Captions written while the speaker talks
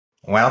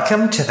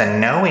Welcome to the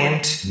No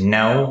Int,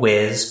 No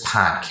Whiz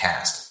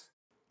podcast.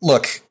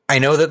 Look, I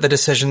know that the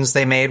decisions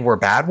they made were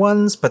bad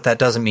ones, but that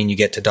doesn't mean you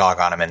get to dog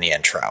on them in the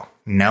intro.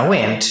 No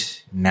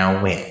Int, No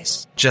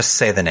Whiz. Just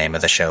say the name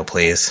of the show,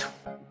 please.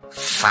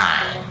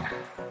 Fine.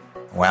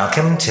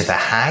 Welcome to the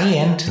High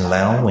Int,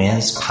 Low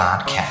Whiz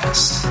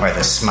podcast, where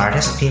the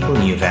smartest people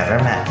you've ever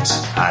met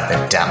are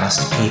the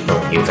dumbest people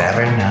you've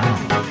ever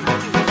known.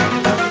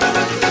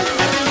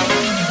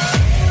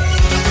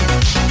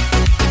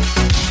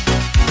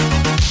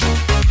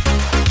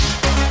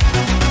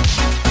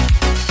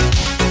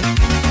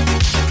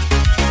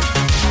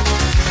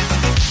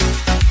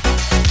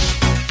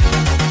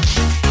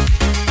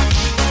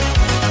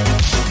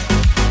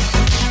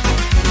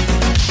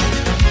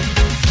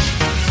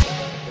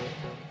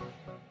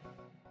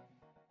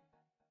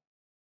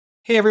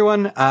 Hey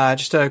everyone,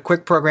 just a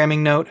quick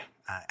programming note.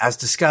 As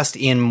discussed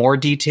in more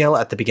detail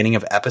at the beginning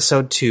of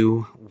episode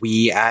 2,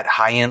 we at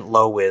High Int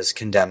Low Whiz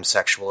condemn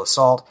sexual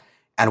assault,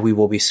 and we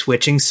will be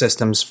switching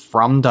systems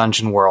from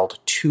Dungeon World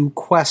to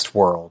Quest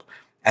World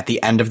at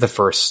the end of the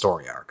first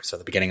story arc, so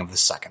the beginning of the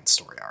second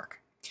story arc.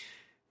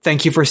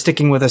 Thank you for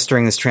sticking with us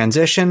during this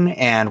transition,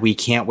 and we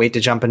can't wait to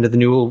jump into the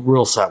new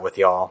rule set with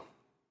y'all.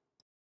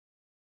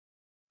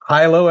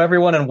 Hi, hello,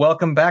 everyone, and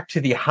welcome back to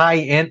the High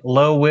Int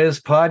Low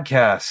Whiz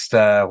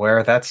podcast,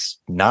 where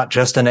that's not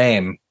just a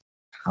name.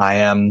 I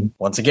am,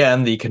 once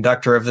again, the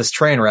conductor of this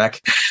train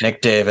wreck,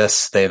 Nick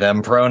Davis, they,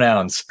 them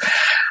pronouns.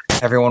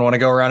 Everyone want to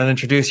go around and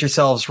introduce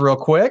yourselves real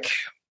quick?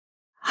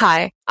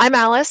 Hi, I'm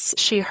Alice,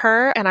 she,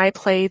 her, and I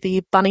play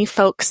the bunny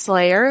folk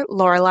slayer,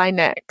 Lorelei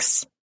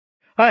Nix.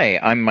 Hi,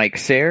 I'm Mike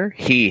Sayre,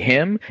 he,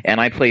 him, and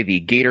I play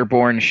the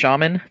gator-born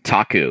shaman,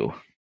 Taku.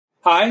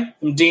 Hi,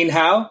 I'm Dean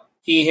Howe.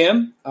 He,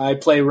 him. I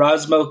play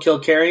Rosmo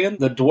Kilcarian,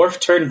 the dwarf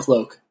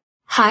turncloak.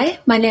 Hi,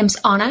 my name's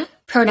Anna,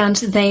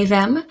 pronouns they,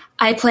 them.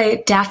 I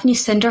play Daphne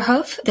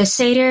Cinderhoof, the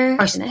satyr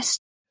arsonist.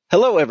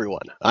 Hello,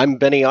 everyone. I'm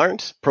Benny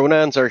Arndt.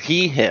 Pronouns are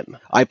he, him.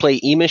 I play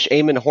Iimish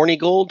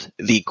Hornygold,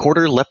 the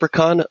quarter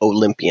leprechaun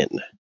Olympian.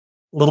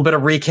 A little bit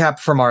of recap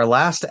from our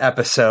last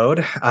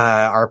episode.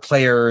 Our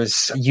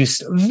players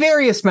used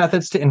various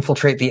methods to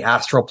infiltrate the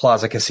Astral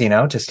Plaza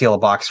Casino to steal a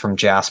box from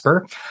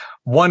Jasper.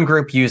 One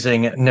group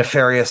using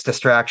nefarious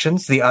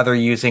distractions, the other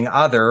using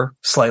other,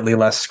 slightly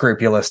less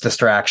scrupulous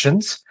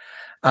distractions.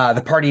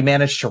 The party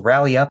managed to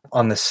rally up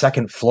on the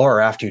second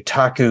floor after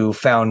Taku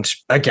found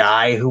a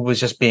guy who was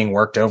just being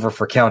worked over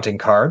for counting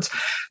cards.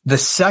 The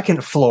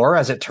second floor,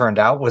 as it turned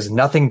out, was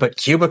nothing but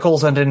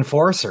cubicles and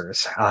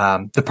enforcers.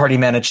 The party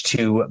managed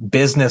to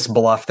business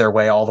bluff their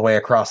way all the way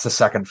across the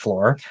second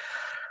floor.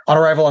 On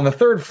arrival on the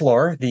third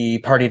floor, the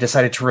party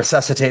decided to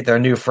resuscitate their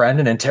new friend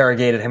and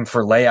interrogated him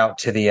for layout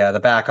to the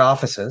back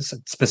offices,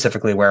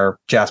 specifically where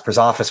Jasper's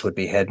office would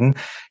be hidden.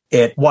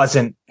 It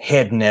wasn't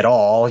hidden at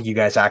all. You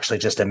guys actually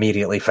just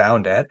immediately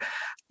found it.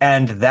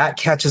 And that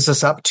catches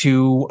us up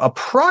to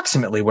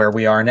approximately where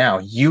we are now.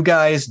 You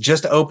guys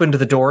just opened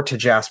the door to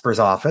Jasper's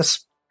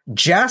office.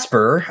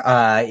 Jasper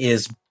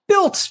is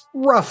built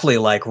roughly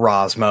like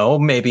Rosmo,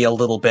 maybe a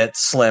little bit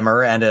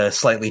slimmer and a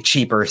slightly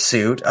cheaper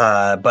suit,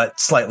 but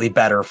slightly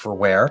better for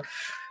wear.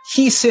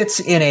 He sits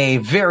in a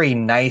very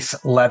nice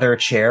leather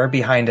chair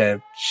behind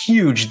a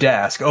huge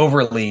desk,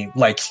 overly,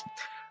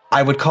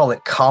 I would call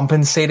it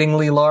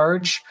compensatingly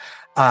large,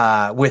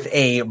 with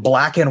a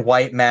black and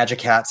white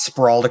magic hat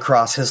sprawled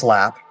across his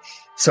lap.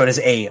 So it is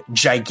a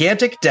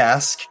gigantic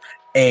desk,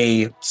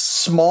 a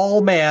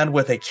small man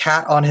with a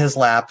cat on his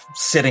lap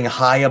sitting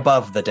high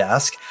above the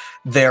desk.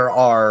 There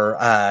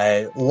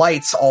are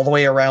lights all the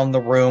way around the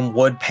room,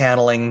 wood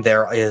paneling.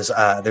 There's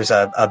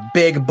a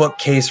big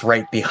bookcase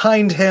right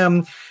behind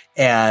him,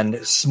 and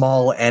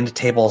small end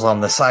tables on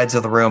the sides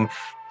of the room.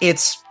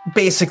 It's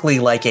basically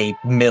like a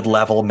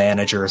mid-level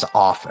manager's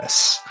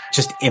office.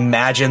 Just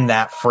imagine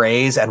that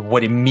phrase, and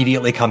what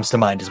immediately comes to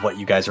mind is what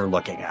you guys are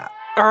looking at.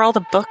 Are all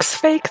the books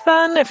fake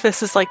then? If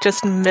this is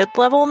just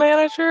mid-level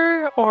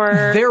manager,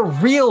 or they're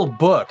real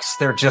books,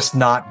 they're just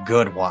not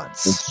good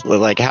ones. It's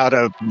like how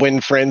to win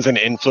friends and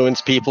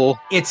influence people.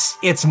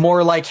 It's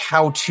more like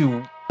how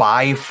to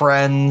buy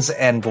friends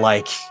and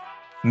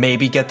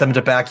maybe get them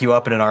to back you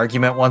up in an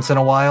argument once in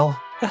a while.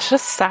 That's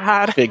just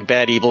sad. Big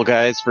bad evil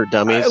guys for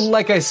dummies.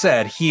 Like I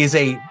said, he's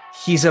a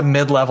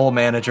mid-level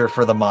manager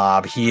for the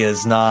mob. He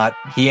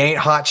ain't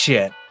hot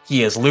shit.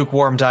 He is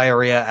lukewarm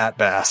diarrhea at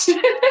best.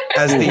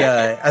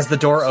 As the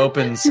door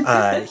opens,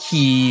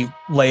 he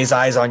lays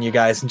eyes on you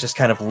guys and just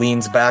kind of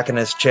leans back in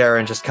his chair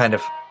and just kind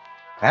of,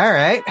 all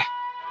right,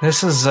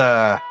 this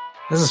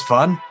is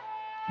fun.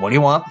 What do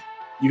you want?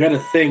 You got a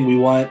thing we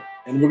want,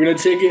 and we're going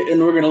to take it,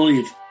 and we're going to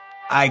leave.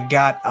 I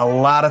got a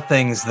lot of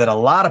things that a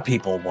lot of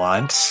people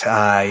want.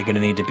 You're going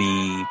to need to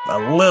be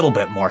a little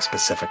bit more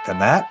specific than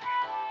that.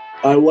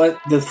 I want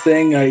the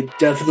thing I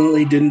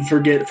definitely didn't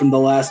forget from the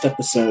last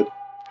episode.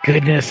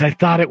 Goodness, I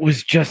thought it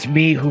was just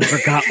me who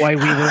forgot why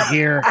we were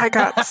here. I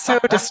got so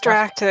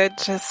distracted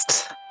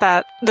just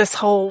that this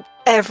whole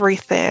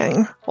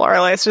everything.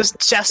 Lorelai's just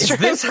gesturing. Is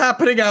this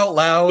happening out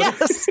loud?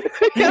 Yes.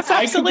 Yes,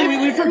 I absolutely.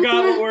 completely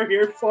forgot what we're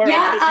here for.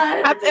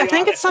 Yeah, I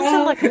think it's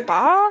something like a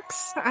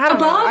box. I don't a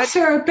box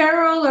know. or a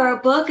barrel or a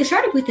book. It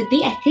started with a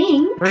B, I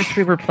think. First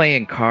we were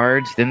playing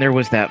cards, then there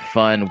was that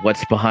fun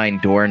What's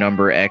Behind Door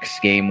Number X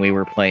game we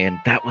were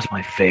playing. That was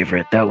my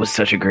favorite. That was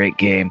such a great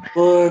game.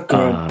 Book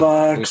or a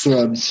box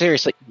or a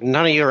Seriously,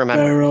 none of you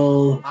remember.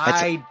 barrel.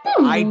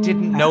 I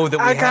didn't know that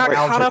we I had got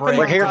caught up in algebraic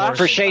We're here doors.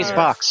 for Shay's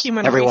box,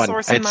 Human everyone.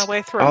 resourcing my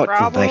way through oh, a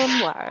problem.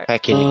 my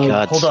fucking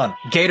gods. Hold on.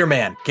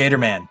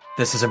 Gatorman,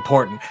 this is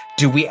important.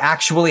 Do we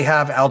actually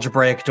have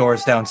algebraic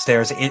doors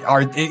downstairs?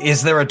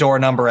 Is there a door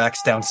number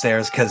X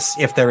downstairs? Because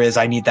if there is,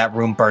 I need that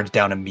room burned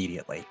down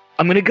immediately.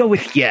 I'm gonna go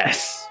with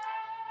yes.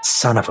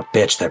 Son of a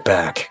bitch, they're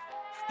back.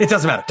 It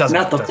doesn't matter.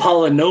 Not the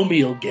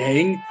polynomial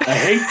gang. I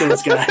hate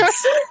those guys.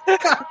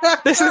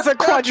 This is a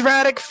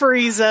quadratic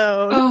free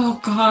zone. Oh,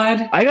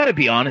 God. I gotta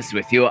be honest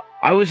with you.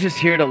 I was just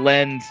here to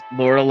lend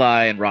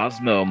Lorelai and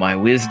Rosmo my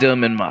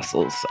wisdom and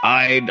muscles.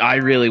 I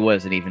really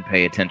wasn't even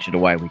paying attention to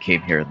why we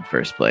came here in the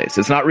first place.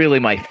 It's not really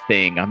my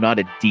thing. I'm not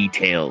a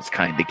details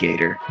kind of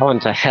gator. How in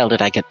the hell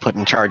did I get put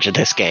in charge of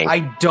this gang? I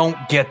don't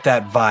get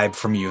that vibe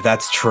from you.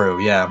 That's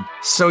true, yeah.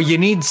 So you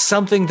need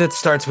something that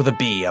starts with a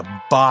B.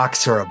 A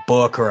box or a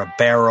book or a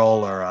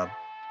barrel or a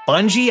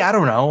bungee? I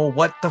don't know.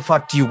 What the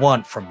fuck do you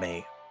want from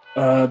me?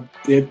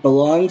 It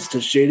belongs to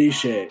Shady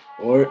Shay.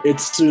 Or it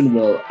soon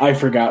will. I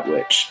forgot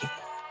which.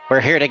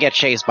 We're here to get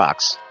Shay's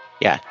box.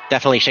 Yeah,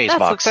 definitely Shay's That's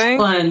box. the thing.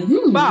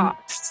 Fun.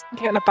 Box.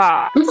 Get in a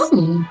box.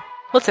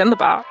 What's in the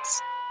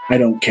box? I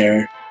don't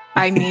care.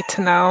 I need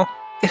to know.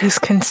 It is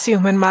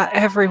consuming my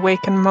every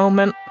waking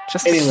moment.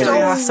 Just Anyway.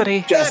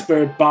 curiosity.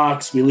 Jasper,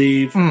 box, we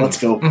leave. Let's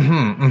go.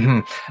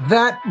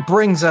 That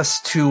brings us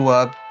to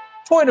a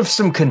point of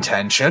some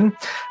contention.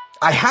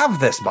 I have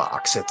this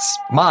box. It's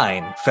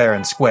mine, fair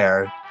and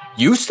square.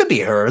 Used to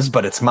be hers,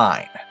 but it's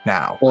mine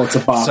now. Well, it's a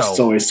box. So- It's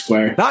always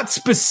square. Not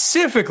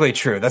specifically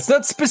true. That's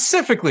not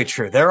specifically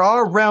true. There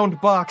are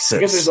round boxes. I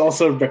guess there's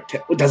also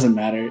it doesn't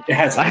matter. It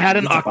has. I had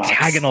an it's a box.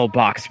 octagonal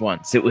box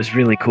once. It was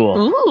really cool.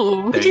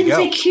 Ooh. There It you didn't go.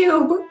 say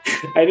cube.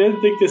 I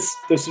didn't think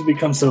this would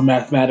become so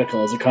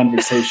mathematical as a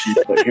conversation,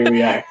 but here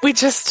we are. We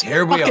just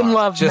Here we fucking are.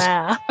 love Just-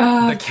 math.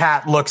 The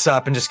cat looks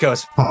up and just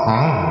goes,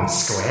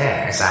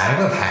 Squares, I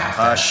will have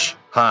them. hush,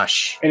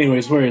 hush.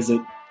 Anyways, where is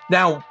it?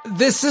 Now,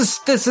 this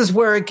is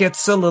where it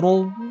gets a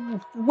little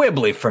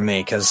wibbly for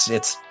me, because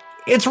it's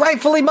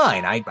rightfully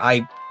mine.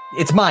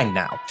 It's mine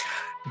now.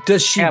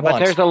 Does she Yeah, want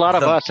but there's a lot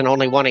of the- us and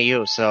only one of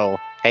you, so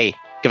hey,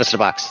 give us the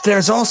box.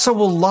 There's also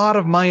a lot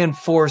of my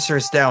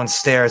enforcers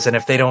downstairs, and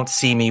if they don't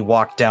see me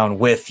walk down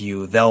with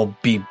you, they'll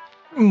be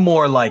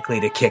more likely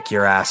to kick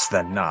your ass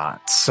than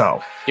not.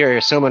 So, You're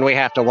assuming we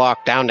have to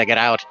walk down to get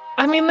out.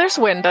 I mean, there's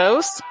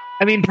windows.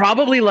 I mean,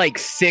 probably like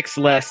 6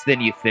 less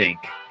than you think.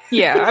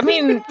 Yeah, I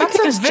mean, we That's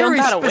could a just jump very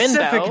out a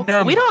specific window.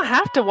 number. We don't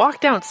have to walk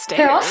downstairs.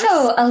 They're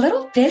also a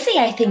little busy,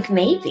 I think,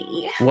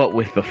 maybe. What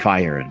with the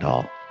fire and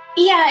all.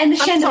 Yeah, and the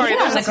I'm chandelier sorry,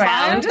 on the there's a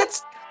fire? ground.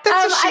 that's Um,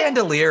 a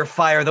chandelier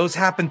fire. Those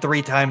happen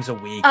 3 times a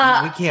week.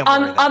 We can't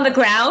on- worry on the about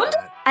ground?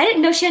 that. I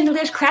didn't know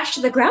chandeliers crashed to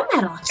the ground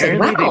that often.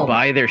 Apparently Wow. they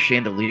buy their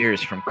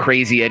chandeliers from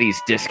Crazy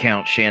Eddie's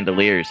Discount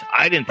Chandeliers.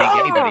 I didn't think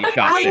anybody I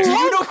shopped there. Do you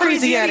love know Crazy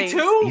Crazy Eddie Eddie.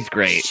 too? He's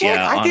great. Shit,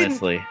 Yeah,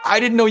 honestly. I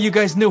didn't know you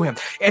guys knew him.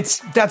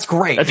 That's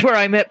great. That's where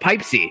I met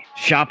Pipesy,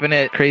 shopping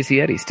at Crazy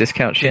Eddie's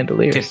Discount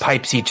Chandeliers. Did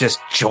Pipesy just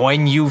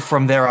join you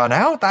from there on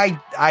out?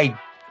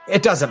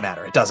 It doesn't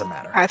matter. It doesn't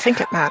matter. I think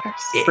it matters.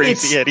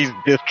 Crazy Eddie's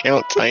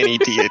discount tiny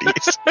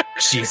deities.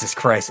 Jesus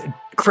Christ.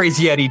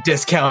 Crazy Eddie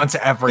discounts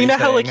everything. You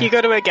know how, like, you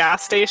go to a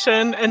gas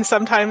station and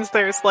sometimes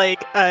there's,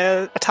 like,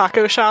 a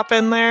taco shop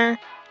in there?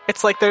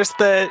 It's like there's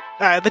the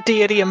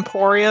Deity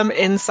Emporium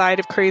inside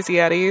of Crazy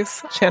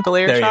Eddie's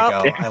chandelier There you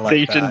shop. go. I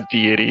like that.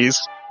 deities.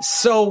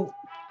 So,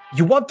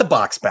 you want the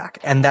box back,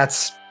 and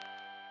that's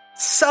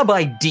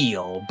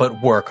sub-ideal,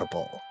 but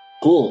workable.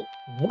 Cool.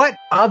 What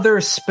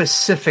other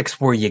specifics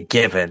were you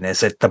given?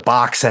 Is it the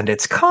box and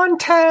its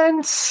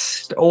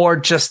contents, or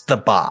just the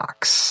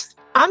box?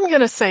 I'm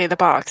gonna say the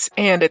box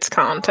and its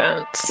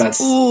contents. That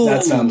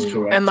sounds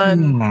correct. And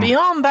then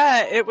beyond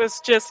that, it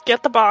was just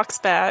get the box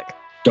back.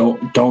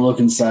 Don't look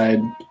inside.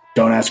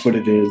 Don't ask what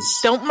it is.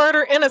 Don't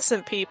murder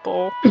innocent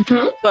people.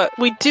 Mhm. But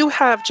we do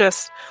have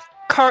just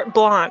carte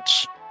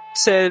blanche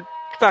to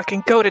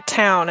fucking go to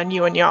town and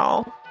you and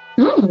y'all.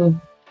 Mm.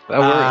 We're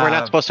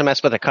not supposed to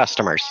mess with the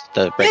customers.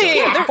 The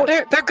Yeah, regular.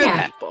 yeah, they're good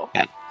Yeah. people.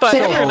 Yeah. But So-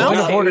 everyone in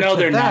else, order no, to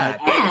they're that,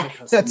 not. I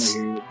was a that's-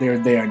 customer here.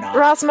 They are not.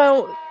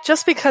 Rosmo,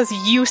 just because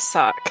you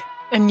suck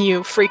and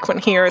you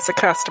frequent here as a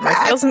customer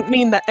doesn't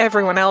mean that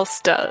everyone else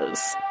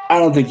does. I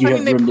don't think you I have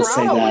mean, they room to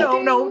say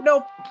that.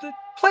 No.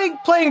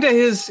 Playing to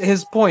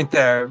his point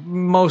there,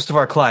 most of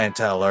our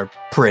clientele are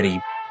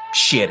pretty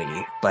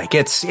shitty. Like,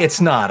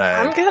 it's not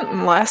I'm a...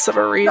 getting less of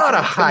a reason Not a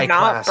to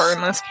high-class not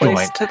burn this place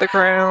joint. to the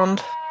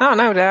ground. Oh,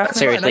 no, Daphne.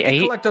 Seriously, I can I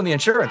hate- collect on the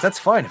insurance. That's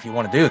fine if you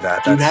want to do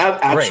that. Do you That's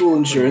have great. actual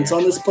insurance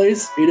on this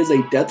place? It is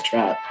a death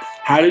trap.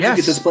 How did you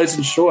get this place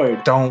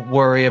insured? Don't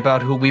worry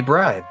about who we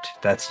bribed.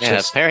 That's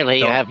just... apparently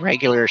you have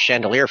regular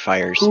chandelier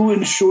fires. Who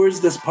insures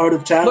this part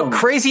of town? Look,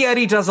 Crazy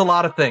Eddie does a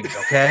lot of things,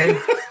 okay?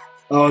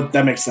 Oh,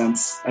 that makes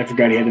sense. I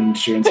forgot he had an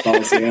insurance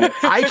policy. Yeah.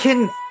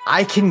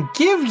 I can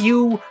give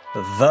you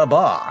the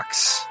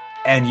box,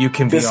 and you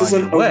can be on your way. This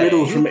isn't a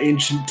riddle from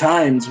ancient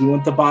times. We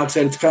want the box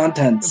and its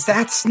contents.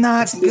 That's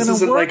not This gonna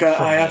isn't work like a,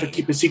 for I have me. to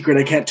keep a secret,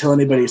 I can't tell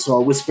anybody, so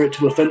I'll whisper it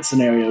to a fence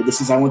scenario.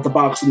 This is, I want the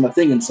box and the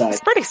thing inside.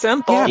 It's pretty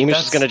simple. Yeah.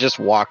 Iimish is going to just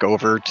walk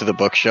over to the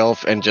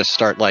bookshelf and just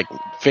start, like,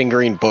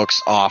 fingering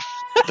books off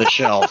the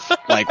shelf,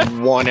 like,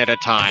 one at a He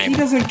time.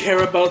 doesn't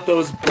care about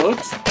those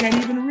books. He can't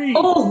even read.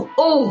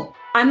 Oh,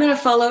 I'm going to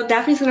follow.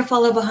 Daphne's going to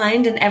follow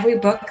behind, and every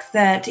book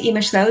that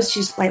Iimish throws,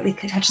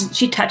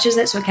 she touches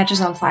it so it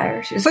catches on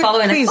fire. She's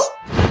following please,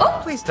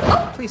 it. please don't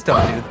do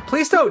that.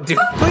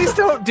 Please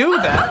don't do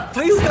that.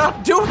 Please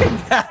stop doing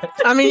that.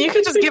 I mean, you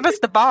could just give us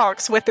the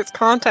box with its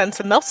contents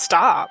and they'll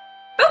stop.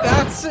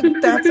 That's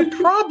a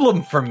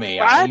problem for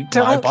me. I my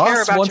don't boss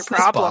care about your wants this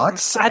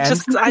problems.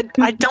 box,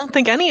 I don't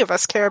think any of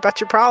us care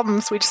about your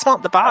problems. We just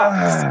want the box.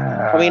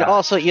 I mean,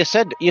 also, you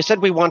said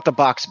we want the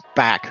box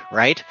back,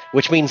 right?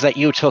 Which means that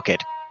you took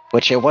it,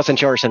 which it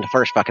wasn't yours in the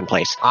first fucking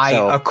place. I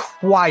So,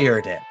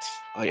 acquired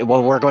it.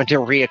 well, we're going to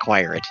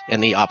reacquire it in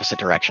the opposite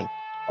direction.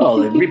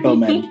 Oh, the repo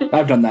men.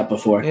 I've done that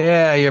before.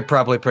 Yeah, you're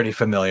probably pretty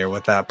familiar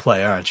with that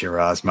play, aren't you,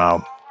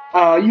 Rosmo?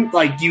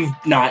 You've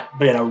not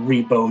been a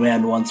repo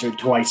man once or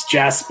twice,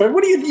 Jasper.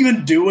 What are you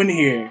even doing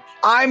here?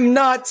 I'm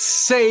not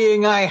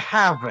saying I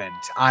haven't.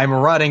 I'm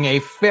running a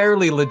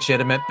fairly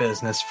legitimate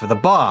business for the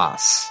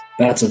boss.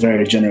 That's a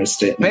very generous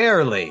statement.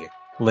 Barely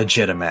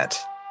legitimate.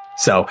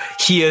 So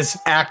he is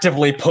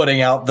actively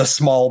putting out the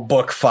small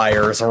book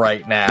fires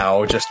right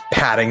now, just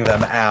patting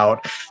them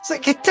out. It's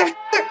like,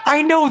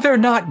 I know they're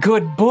not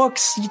good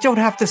books. You don't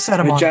have to set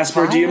them on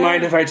Jasper, fire. do you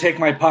mind if I take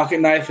my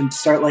pocket knife and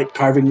start, like,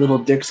 carving little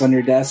dicks on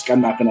your desk? I'm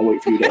not going to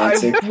wait for you to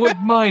answer. I would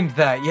mind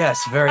that,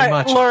 yes, very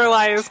much.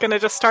 Lorelai is going to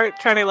just start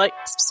trying to, like,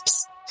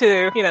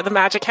 to, the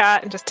magic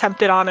hat and just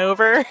tempt it on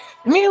over.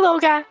 Me, little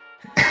guy.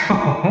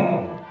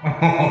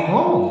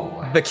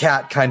 The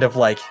cat kind of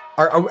like,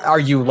 are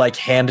you like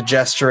hand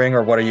gesturing,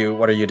 or what are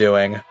you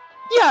doing?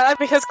 Yeah,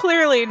 because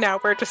clearly now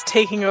we're just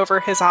taking over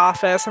his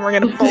office and we're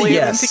going to bully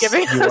him into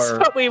giving us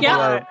what we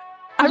want.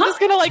 I'm just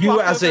going to like you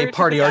walk as over a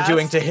party to the are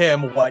doing desk. to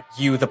him what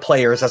you, the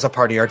players, as a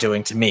party are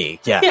doing to me.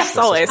 Yes, Yes, this is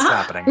always. what's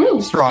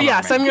happening. Strong.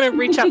 Yeah, so I'm going to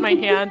reach out my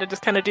hand and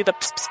just kind of do the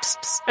pss, pss, pss,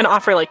 pss, and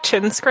offer like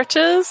chin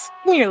scritches.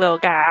 Come here, little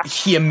guy.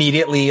 He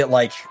immediately,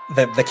 like,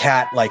 the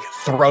cat, like,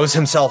 throws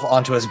himself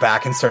onto his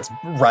back and starts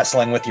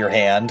wrestling with your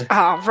hand.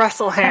 Oh,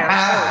 wrestle hands.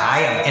 I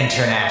am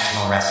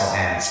International Wrestle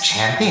Hands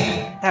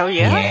Champion. Oh,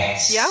 yeah?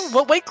 Yes. Yeah?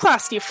 What weight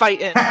class do you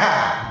fight in?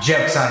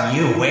 Joke's on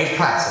you, weight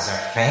classes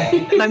are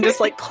fake. And I'm just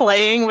like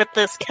playing with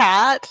this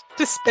cat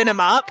to spin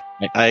him up.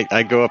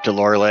 I go up to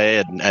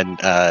Lorelei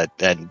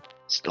and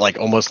like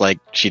almost like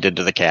she did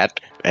to the cat,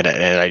 and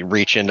I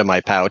reach into my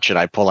pouch and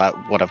I pull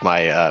out one of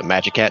my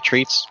magic cat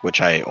treats,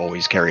 which I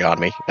always carry on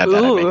me, and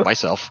that I make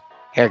myself.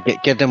 Here,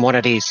 give them one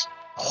of these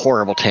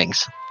horrible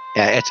things.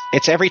 Yeah,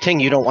 it's everything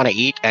you don't want to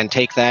eat, and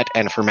take that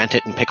and ferment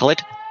it and pickle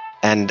it,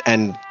 and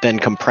then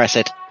compress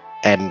it,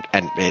 and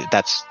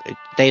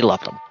they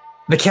love them.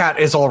 The cat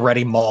is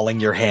already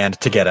mauling your hand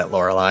to get at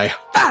Lorelei.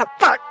 Ah,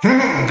 fuck.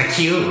 The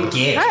cube,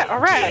 give. All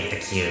right. Give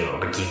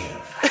the cube, give.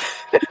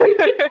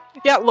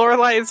 Yeah,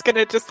 Lorelai is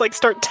gonna just like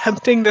start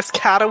tempting this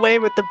cat away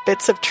with the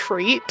bits of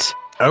treat.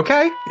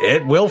 Okay,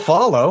 it will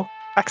follow.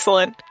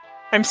 Excellent.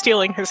 I'm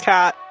stealing his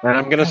cat. And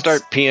I'm gonna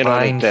start peeing on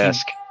fine. his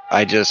desk.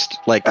 I just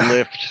like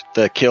lift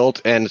the kilt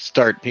and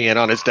start peeing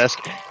on his desk,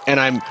 and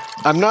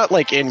I'm not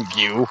like in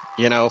view,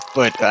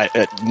 but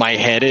my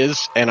head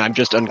is, and I'm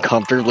just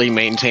uncomfortably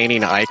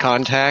maintaining eye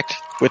contact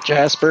with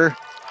Jasper.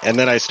 And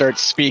then I start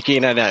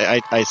speaking, and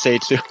I say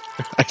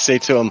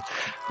to him,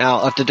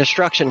 now of the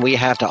destruction we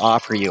have to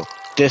offer you,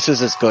 this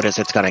is as good as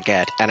it's gonna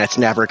get, and it's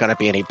never gonna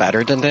be any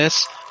better than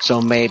this. So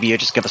maybe you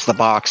just give us the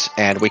box,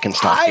 and we can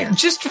stop here.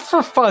 Just for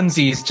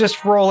funsies,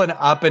 just roll an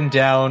up and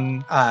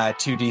down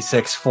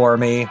 2d6 for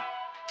me.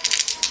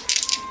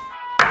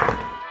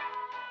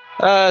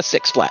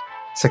 6 flat.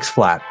 6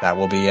 flat. That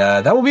will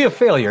be a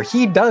failure.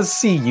 He does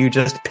see you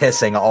just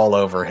pissing all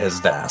over his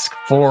desk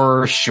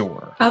for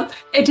sure.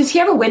 Does he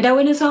have a window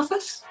in his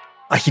office?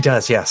 He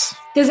does, yes.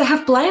 Does it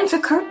have blinds or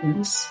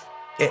curtains?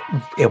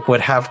 It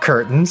would have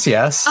curtains,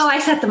 yes. Oh, I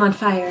set them on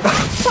fire.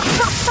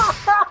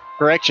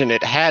 Correction,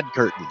 it had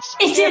curtains.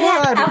 It did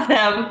have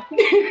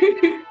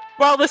them.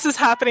 While this is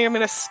happening, I'm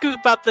gonna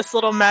scoop up this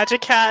little magic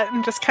cat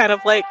and just kind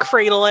of like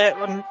cradle it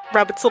and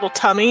rub its little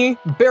tummy.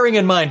 Bearing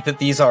in mind that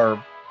these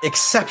are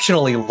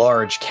exceptionally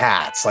large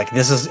cats. Like,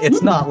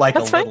 it's not like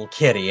a little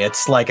kitty.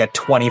 It's like a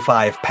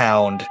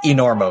 25-pound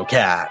enormo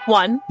cat.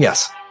 1,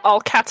 Yes. all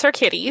cats are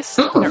kitties.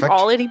 Perfect. They're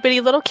all itty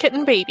bitty little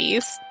kitten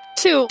babies.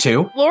 2,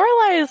 2.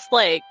 Lorelai is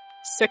like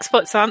 6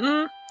 foot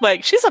something.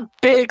 Like, she's a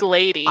big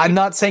lady. I'm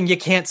not saying you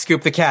can't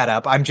scoop the cat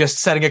up. I'm just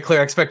setting a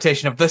clear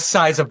expectation of the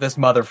size of this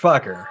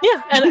motherfucker.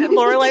 Yeah, and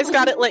Lorelei's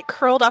got it, like,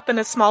 curled up in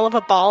as small of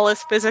a ball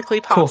as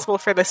physically possible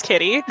for this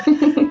kitty.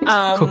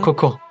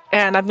 Cool.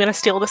 And I'm gonna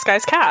steal this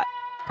guy's cat.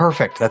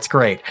 Perfect. That's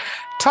great.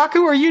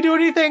 Taku, are you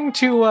doing anything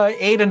to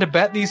aid and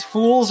abet these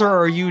fools, or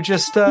are you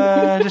just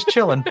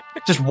chilling,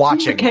 just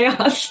watching?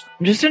 Chaos.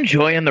 I'm just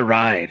enjoying the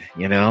ride,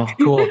 you know?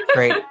 Cool.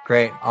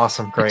 Great.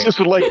 Awesome. Great. Just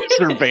like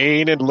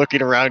surveying and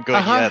looking around,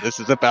 going, "Yeah, this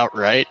is about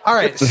right." All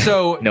right.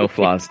 So No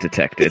flaws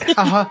detected.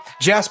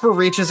 Jasper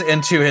reaches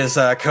into his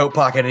coat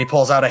pocket and he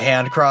pulls out a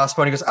hand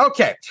crossbow and he goes,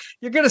 "Okay,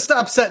 you're gonna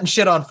stop setting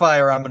shit on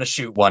fire. I'm gonna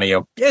shoot one of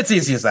you. It's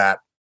easy as that."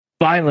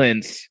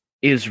 Violence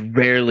is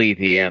rarely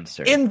the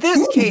answer. In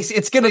this case,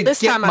 it's going to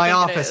This get time I my think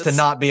it office is. to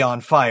not be on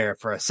fire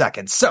for a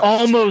second. So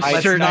Almost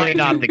let's certainly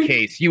not the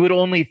case. You would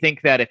only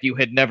think that if you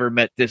had never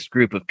met this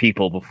group of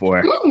people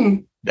before.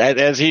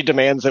 As he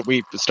demands that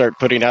we start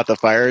putting out the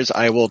fires,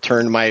 I will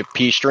turn my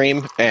P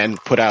stream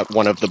and put out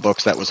one of the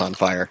books that was on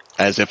fire,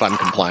 as if I'm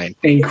complying.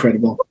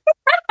 Incredible.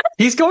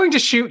 He's going to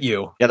shoot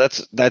you. Yeah,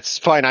 that's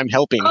fine. I'm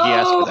helping. He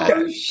asked for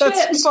that.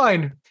 That's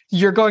fine.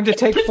 You're going to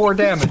take 4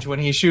 damage when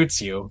he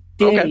shoots you.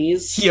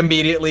 Danny's. He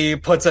immediately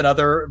puts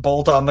another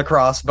bolt on the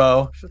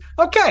crossbow.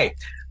 Okay.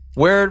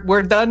 We're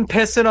done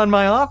pissing on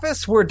my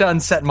office. We're done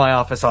setting my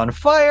office on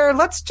fire.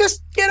 Let's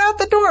just get out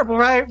the door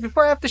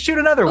before I have to shoot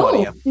another one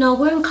of you. No,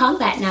 we're in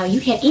combat now. You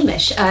hit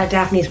Iimish.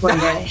 Daphne's going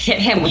to hit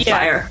him with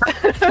fire.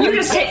 You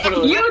just hit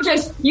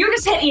Iimish.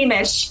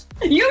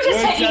 You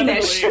just hit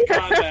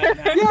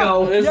Iimish.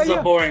 No, this is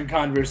a boring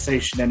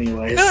conversation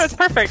anyways. No, it's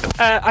perfect.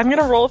 I'm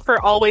gonna roll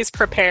for always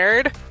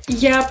prepared.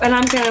 Yep, and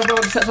I'm going to roll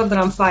to set something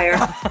on fire.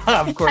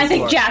 Of course I you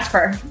think are.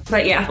 Jasper,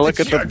 but yeah. I look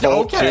at the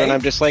bolt too, Okay. and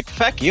I'm just like,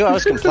 "Fuck you! I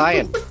was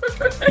complying."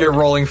 You're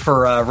rolling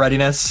for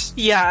readiness.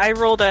 Yeah, I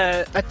rolled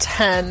a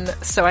 10,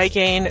 so I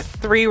gain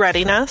 3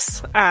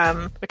 readiness,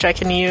 which I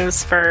can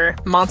use for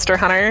Monster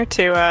Hunter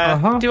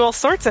to do all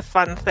sorts of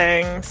fun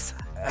things.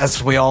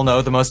 As we all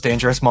know, the most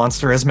dangerous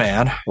monster is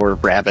man. Or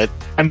rabbit.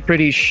 I'm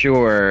pretty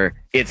sure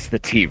it's the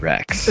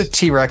T-Rex. The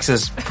T-Rex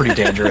is a pretty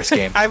dangerous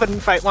game. I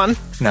wouldn't fight one.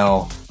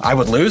 No, I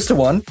would lose to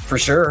one, for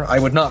sure. I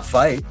would not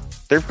fight.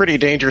 They're pretty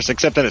dangerous,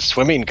 except at a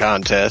swimming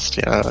contest.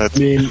 I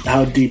mean,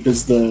 how deep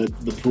is the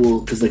pool?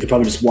 Because they could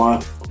probably just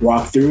walk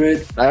through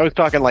it. I was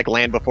talking like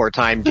Land Before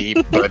Time deep,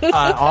 but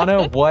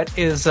Anna, what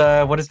is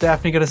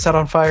Daphne going to set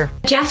on fire?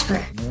 Jasper.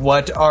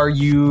 What are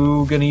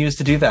you going to use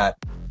to do that?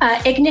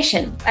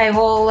 Ignition. I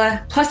will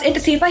 +8 to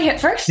see if I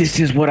hit first. This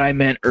is what I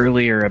meant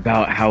earlier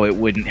about how it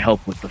wouldn't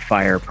help with the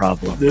fire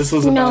problem. This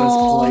was about as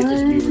polite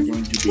as we were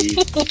going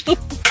to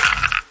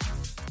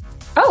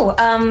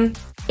be.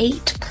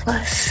 8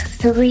 plus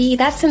 3.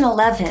 That's an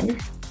 11.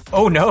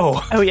 Oh,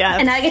 no. Oh, yeah.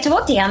 And I get to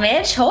roll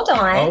damage. Hold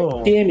on.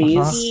 Oh. Danny's.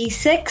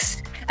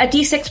 D6. A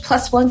D6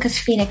 plus 1 because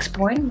Phoenix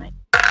born.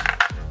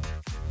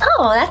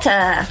 Oh, that's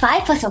a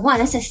 5 plus a 1.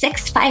 That's a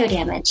 6 fire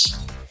damage.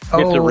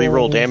 you have to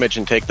reroll damage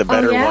and take the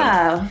better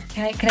one.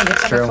 Can I get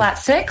that True. a flat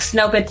 6?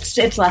 Nope, it's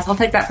less. I'll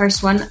take that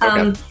first one.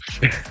 Okay.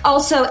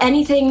 Also,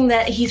 anything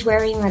that he's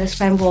wearing that is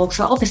flammable,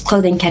 so all of his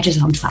clothing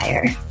catches on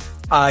fire.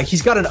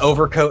 He's got an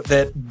overcoat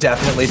that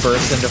definitely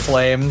bursts into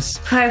flames.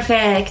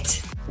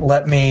 Perfect.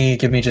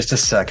 Give me just a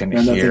second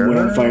And that thing here. went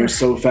on fire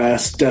so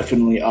fast,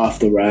 definitely off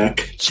the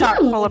rack. Chock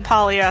full of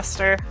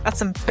polyester.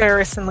 That's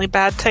embarrassingly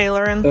bad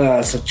tailoring.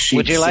 It's a cheap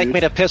Would you like suit. me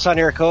to piss on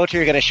your coat, or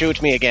you're going to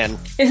shoot me again?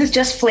 This is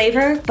just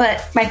flavor,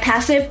 but my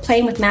passive,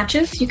 playing with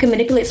matches, you can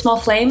manipulate small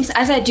flames.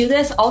 As I do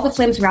this, all the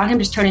flames around him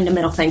just turn into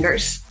middle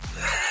fingers.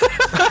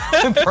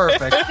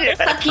 Perfect.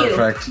 Fuck you.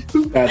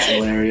 Perfect. That's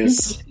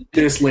hilarious.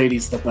 This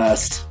lady's the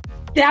best.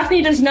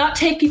 Daphne does not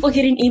take people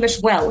hitting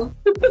Iimish well.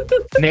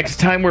 Next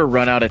time we're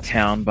run out of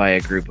town by a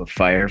group of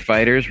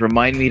firefighters,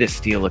 remind me to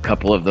steal a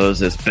couple of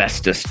those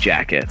asbestos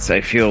jackets.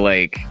 I feel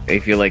like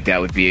that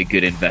would be a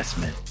good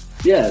investment.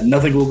 Yeah,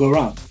 nothing will go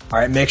wrong. All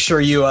right, make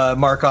sure you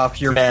mark off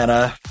your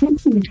mana.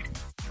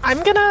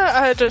 I'm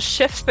gonna just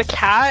shift the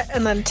cat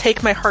and then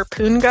take my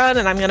harpoon gun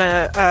and I'm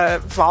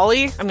gonna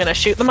volley. I'm gonna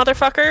shoot the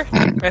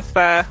motherfucker with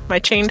my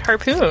chained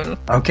harpoon.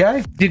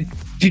 Okay.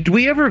 Did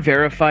we ever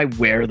verify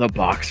where the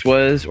box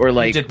was, or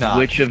like did not.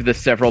 which of the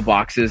several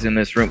boxes in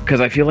this room? Because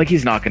I feel like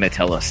he's not going to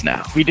tell us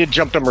now. We did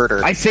jump to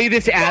murder. I say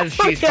this as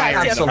she's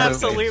firing Yes, the harpoons,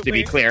 absolutely. to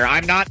be clear.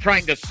 I'm not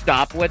trying to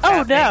stop what's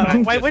Oh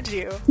happening. no! Why would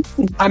you?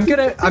 I'm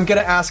gonna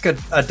ask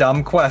a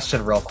dumb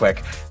question real quick.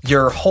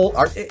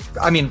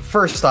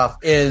 First off,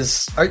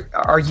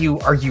 are you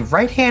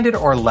right-handed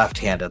or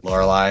left-handed,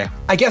 Lorelai?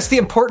 I guess the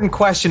important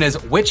question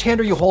is which hand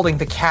are you holding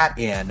the cat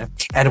in,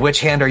 and which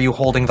hand are you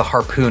holding the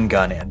harpoon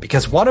gun in?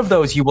 Because one of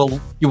those you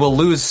will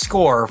lose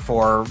score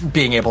for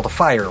being able to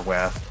fire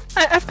with.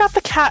 I've got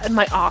the cat in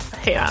my off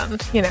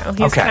hand. You know,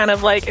 he's Okay. kind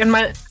of like in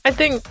my. I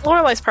think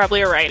Lorelai's probably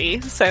a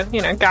righty, so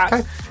got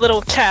Okay.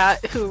 little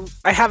cat who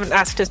I haven't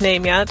asked his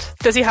name yet.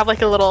 Does he have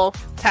like a little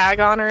tag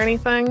on or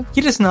anything?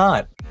 He does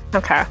not.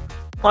 Okay.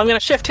 Well, I'm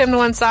gonna shift him to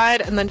one side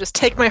and then just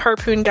take my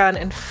harpoon gun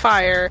and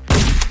fire.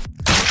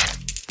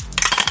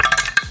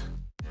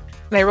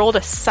 And I rolled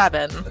a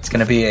 7. It's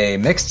going to be a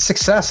mixed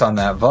success on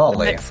that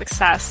volley. Mixed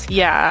success.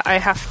 Yeah, I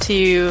have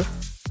to...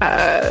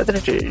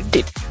 Let's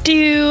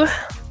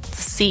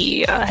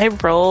see. I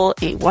roll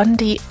a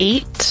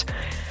 1d8.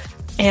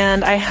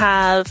 And I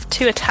have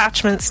 2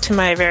 attachments to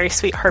my very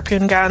sweet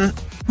harpoon gun.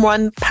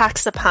 One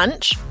packs a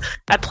punch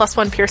at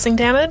 +1 piercing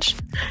damage.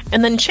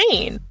 And then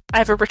chain. I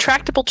have a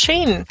retractable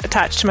chain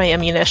attached to my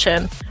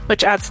ammunition,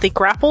 which adds the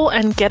grapple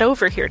and get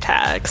over here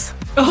tags.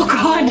 Oh,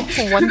 God.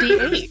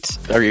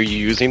 1d8. Are you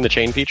using the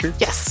chain feature?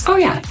 Yes. Oh,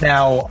 yeah.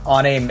 Now,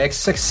 on a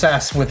mixed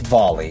success with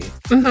volley,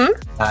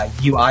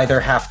 you either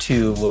have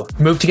to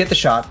move to get the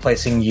shot,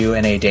 placing you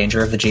in a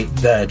danger of the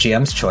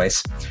GM's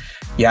choice.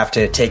 You have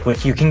to take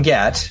what you can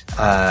get,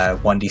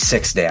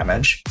 1d6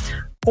 damage.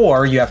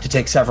 Or you have to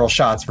take several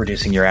shots,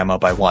 reducing your ammo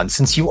by 1.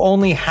 Since you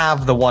only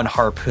have the 1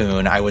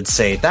 harpoon, I would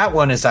say that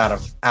one is out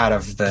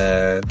of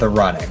the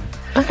running.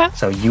 Okay.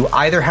 So you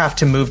either have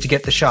to move to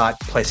get the shot,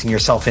 placing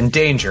yourself in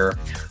danger,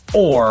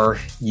 or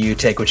you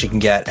take what you can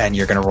get and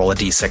you're going to roll a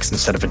d6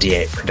 instead of a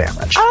d8 for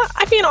damage.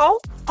 I mean, I'll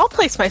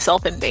place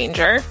myself in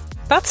danger.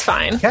 That's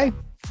fine. Okay.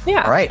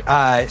 Yeah. All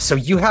right. So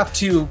you have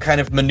to kind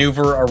of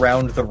maneuver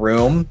around the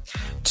room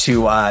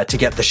to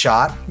get the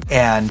shot,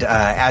 and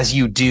as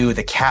you do,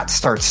 the cat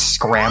starts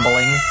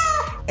scrambling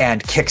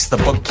and kicks the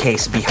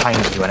bookcase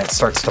behind you, and it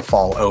starts to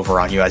fall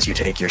over on you as you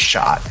take your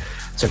shot.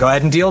 So go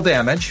ahead and deal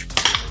damage.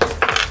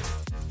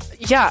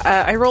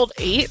 Yeah, I rolled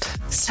 8,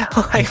 so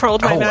I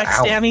rolled my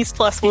max damage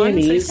 +1, so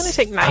he's going to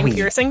take 9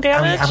 piercing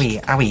damage.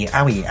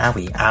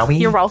 Owie.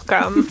 You're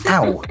welcome.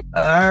 Ow.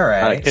 All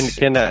right.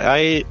 Can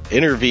I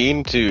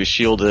intervene to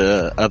shield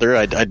the other?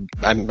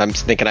 I'm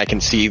thinking I can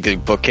see the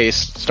bookcase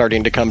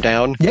starting to come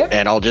down,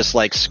 and I'll just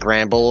like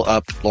scramble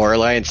up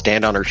Lorelei and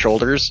stand on her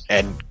shoulders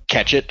and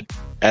catch it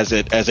as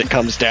it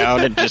comes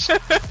down, and just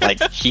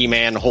like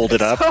He-Man hold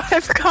it up. So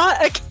I've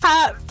got a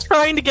cat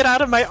trying to get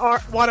out of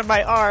one of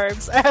my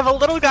arms. I have a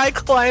little guy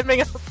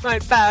climbing up my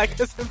back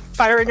as I'm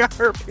firing a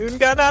harpoon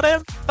gun at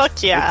him.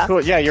 Fuck yeah.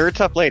 Cool. Yeah, you're a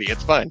tough lady.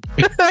 It's fine.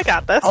 I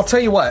got this. I'll tell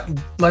you what.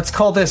 Let's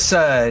call this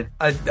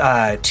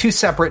 2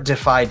 separate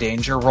defy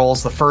danger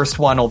rolls. The first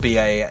one will be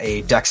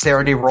a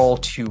dexterity roll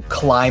to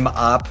climb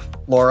up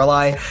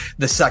Lorelei.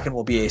 The second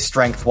will be a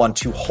strength one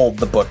to hold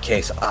the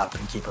bookcase up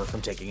and keep her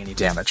from taking any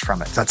damage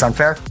from it. Does that sound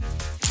fair?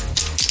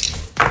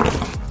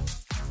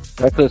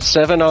 That's a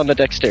 7 on the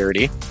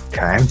dexterity.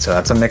 Okay, so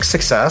that's a mixed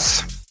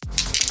success.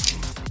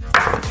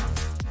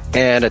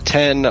 And a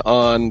 10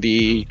 on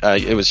the...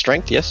 it was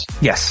strength, yes?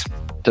 Yes.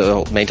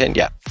 To maintain,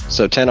 yeah.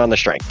 So 10 on the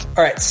strength.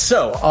 All right,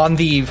 so on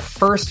the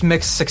first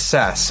mixed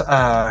success,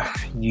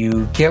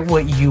 you get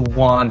what you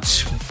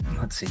want.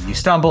 Let's see. You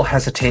stumble,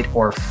 hesitate,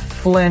 or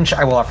flinch.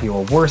 I will offer you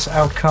a worse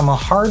outcome, a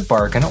hard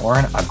bargain, or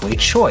an ugly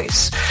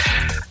choice.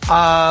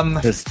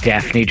 Does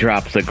Daphne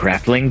drop the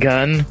grappling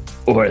gun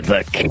or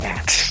the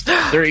cat?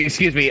 Or,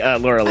 excuse me,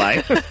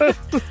 Lorelei.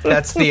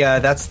 That's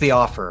the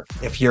offer.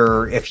 If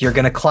you're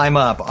going to climb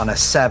up on a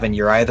 7,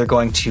 you're either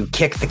going to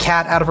kick the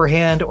cat out of her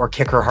hand or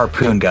kick her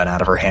harpoon gun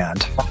out of her hand.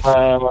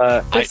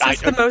 This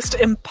is the most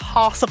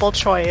impossible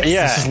choice.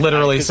 Yeah, this is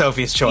literally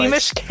Sophie's choice.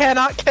 Iimish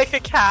cannot kick a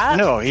cat.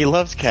 No, he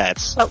loves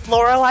cats. But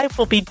Lorelei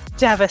will be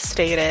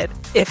devastated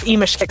if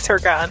Iimish kicks her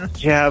gun.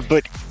 Yeah,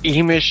 but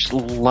Iimish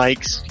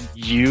likes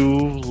you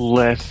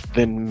less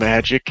than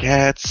magic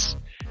cats.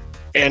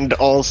 And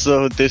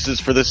also, this is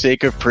for the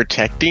sake of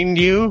protecting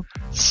you.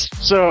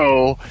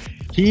 So,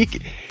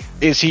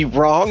 is he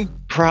wrong?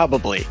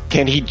 Probably.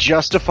 Can he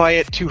justify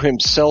it to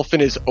himself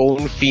and his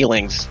own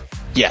feelings?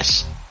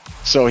 Yes.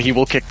 So he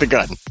will kick the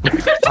gun.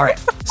 All right.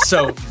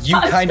 So you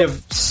kind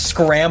of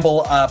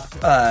scramble up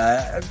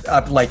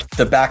like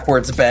the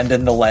backwards bend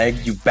in the leg.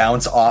 You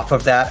bounce off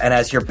of that, and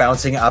as you're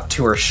bouncing up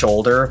to her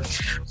shoulder,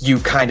 you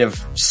kind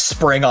of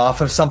spring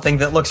off of something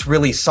that looks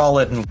really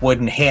solid and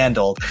wooden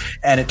handled,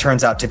 and it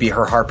turns out to be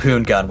her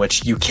harpoon gun,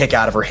 which you kick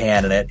out of her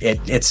hand, and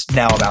it's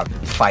now about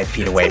 5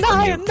 feet away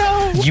from you.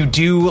 No. You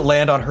do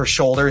land on her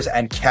shoulders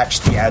and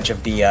catch the edge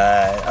of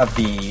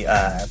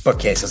the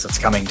bookcase as it's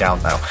coming down,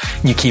 though.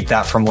 You keep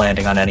that from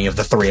landing on any of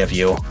the 3 of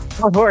you.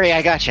 Don't worry,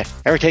 I gotcha.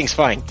 Everything's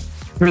fine.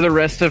 For the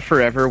rest of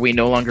forever, we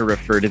no longer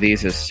refer to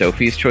these as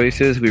Sophie's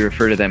choices. We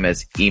refer to them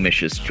as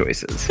Iimish's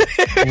choices.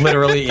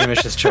 Literally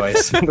Iimish's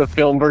choice. The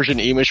film version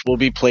Iimish will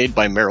be played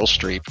by Meryl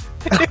Streep.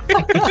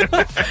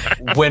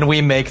 When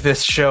we make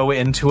this show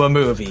into a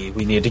movie,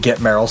 we need to get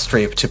Meryl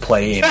Streep to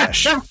play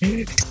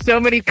Iimish. So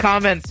many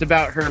comments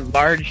about her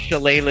large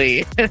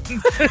shillelagh.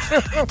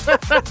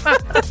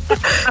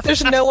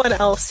 There's no one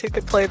else who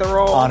could play the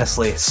role.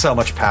 Honestly, so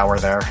much power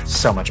there.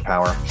 So much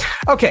power.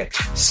 Okay,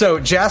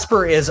 so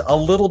Jasper is a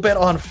little bit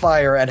on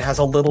fire and has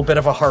a little bit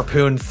of a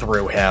harpoon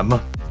through him.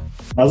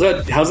 How's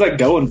that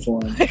going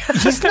for him?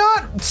 He's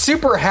not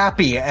super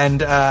happy,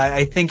 and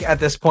I think at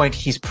this point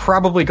he's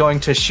probably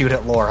going to shoot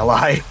at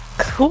Lorelei.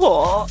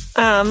 Cool.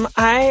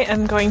 I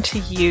am going to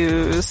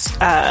use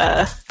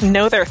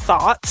Know Their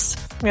Thoughts.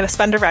 I'm going to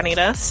spend a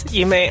readiness.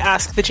 You may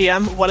ask the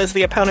GM, what is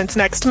the opponent's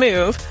next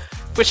move?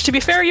 Which, to be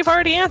fair, you've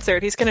already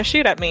answered. He's going to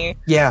shoot at me.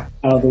 Yeah.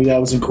 I don't think that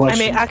was in I question.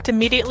 may act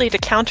immediately to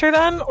counter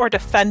them or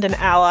defend an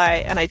ally,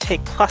 and I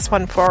take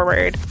 +1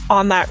 forward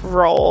on that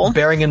roll.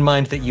 Bearing in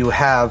mind that you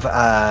have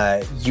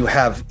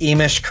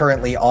Iimish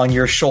currently on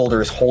your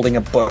shoulders holding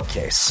a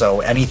bookcase,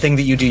 so anything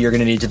that you do, you're going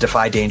to need to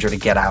defy danger to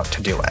get out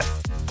to do it.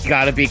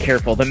 Gotta be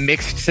careful. The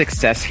mixed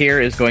success here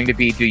is going to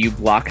be, do you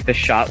block the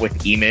shot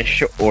with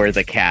Iimish or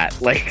the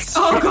cat? Like,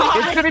 Oh, God.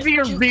 it's going to be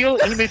a real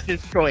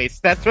Iimish's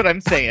choice. That's what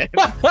I'm saying.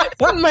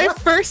 My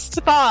first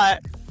thought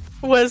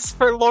was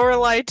for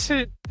Lorelai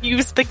to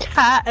use the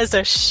cat as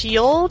a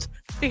shield,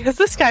 because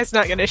this guy's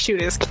not going to shoot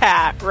his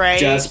cat,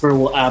 right? Jasper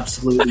will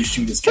absolutely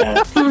shoot his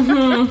cat.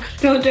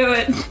 Don't do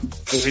it.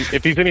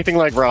 If he's anything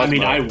like Rosmo. I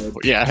mean, I would.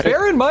 Yeah.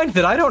 Bear in mind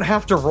that I don't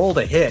have to roll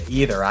to hit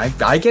either.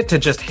 I get to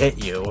just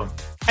hit you.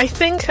 I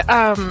think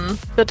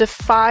the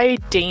defy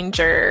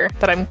danger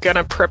that I'm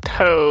gonna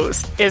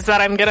propose is that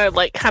I'm gonna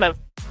like kind of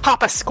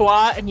pop a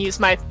squat and use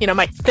my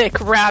my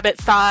thick rabbit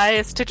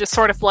thighs to just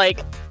sort of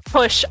like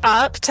push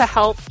up to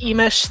help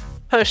Iimish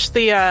push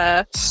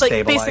the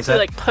Stabilize basically it.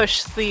 like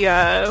push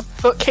the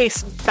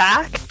bookcase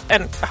back,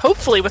 and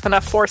hopefully with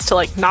enough force to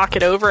like knock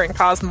it over and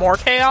cause more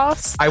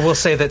chaos. I will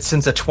say that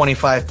since a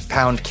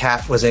 25-pound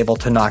cat was able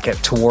to knock it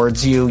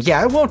towards you,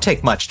 yeah, it won't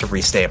take much to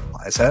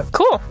restabilize it.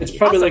 Cool. It's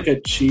probably like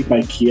a cheap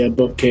IKEA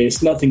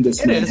bookcase. Nothing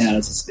this It man is.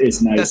 has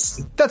is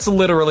nice. That's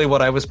literally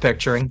what I was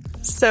picturing.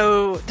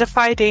 So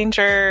defy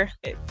danger,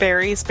 it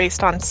varies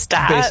based on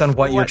stat. Based on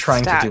what you're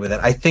trying stat? to do with it.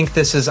 I think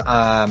this is,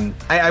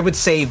 I would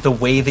say the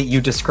way that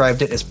you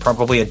described it is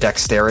probably a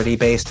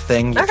dexterity-based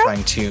thing. You're Okay.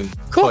 trying to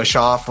Cool. push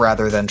off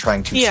rather than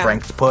trying to Yeah.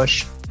 strength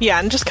push. Yeah,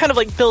 and just kind of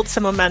like build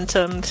some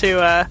momentum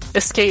to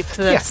escape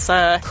this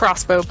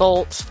crossbow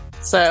bolt.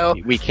 So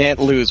We can't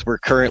lose. We're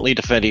currently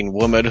defending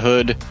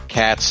womanhood,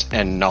 cats,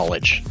 and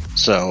knowledge.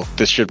 So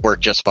this should work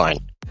just fine.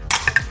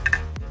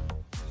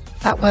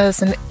 that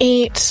was an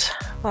 8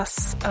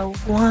 plus a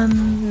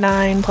 1,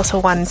 9 plus a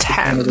 1,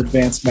 Kind of 10.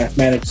 advanced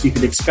mathematics you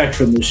could expect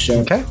from this show.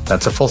 Okay,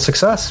 that's a full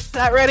success.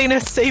 That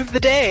readiness saved the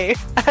day.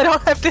 I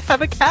don't have to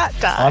have a cat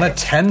die. On a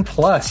 10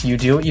 plus, you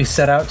do what you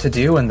set out to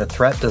do, and the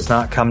threat does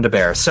not come to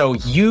bear. So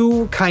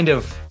you kind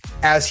of,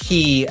 as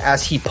he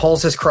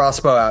pulls his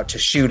crossbow out to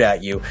shoot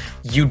at you,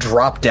 you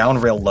drop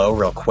down real low,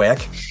 real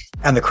quick,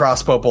 and the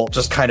crossbow bolt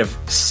just kind of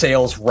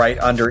sails right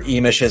under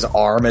Iimish's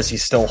arm as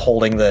he's still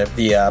holding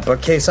the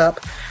bookcase up,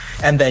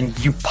 and then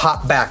you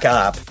pop back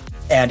up,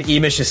 and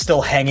Iimish is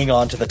still hanging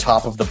on to the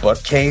top of the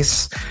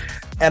bookcase.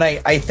 And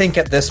I think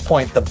at this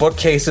point, the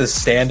bookcase is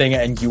standing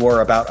and you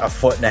are about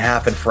 1.5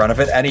 feet in front of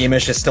it, and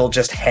Iimish is still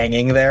just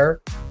hanging there.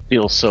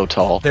 Feels so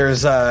tall.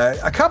 There's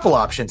a couple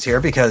options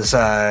here because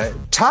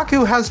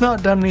Taku has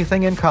not done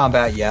anything in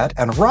combat yet,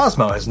 and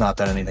Rosmo has not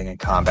done anything in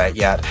combat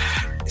yet.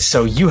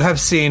 So you have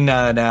seen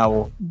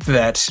now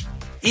that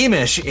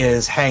Iimish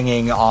is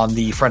hanging on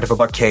the front of a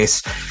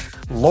bookcase.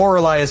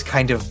 Lorelai is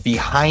kind of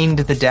behind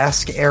the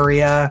desk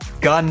area,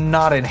 gun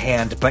not in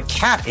hand, but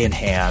cat in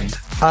hand.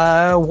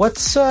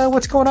 What's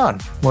going on?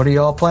 What are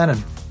you all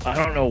planning? I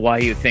don't know why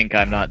you think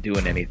I'm not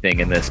doing anything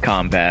in this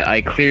combat.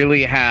 I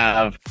clearly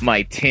have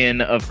my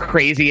tin of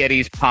Crazy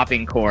Eddie's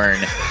popping corn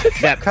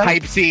that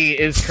Pipesy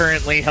is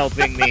currently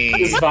helping me.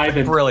 He's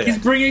vibing. Brilliant.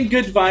 He's bringing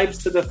good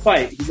vibes to the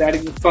fight. He's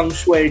adding the feng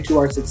shui to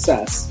our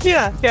success.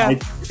 Yeah. By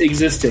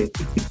existing.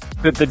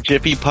 The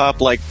Jiffy Pop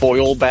like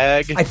foil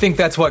bag. I think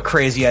that's what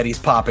Crazy Eddie's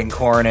popping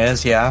corn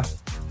is. Yeah,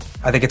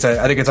 I think it's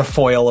a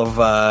foil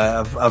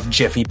of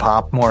Jiffy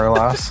Pop, more or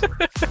less.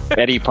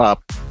 Eddie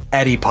Pop.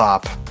 Eddie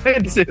Pop.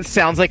 It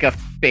sounds like a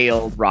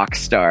failed rock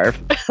star.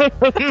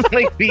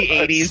 Like the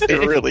 80s.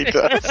 It really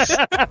does.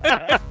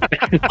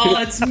 Oh,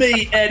 it's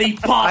me, Eddie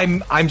Pop.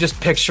 I'm just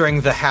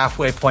picturing the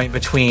halfway point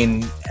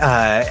between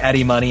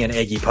Eddie Money and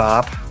Iggy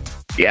Pop.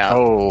 Yeah.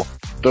 Oh,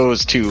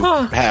 those two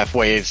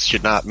halfways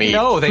should not meet.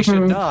 No, they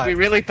should not. We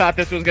really thought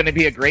this was going to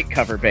be a great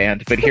cover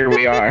band, but here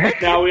we are.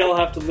 Now we all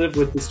have to live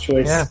with this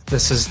choice. Yeah,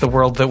 this is the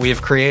world that we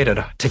have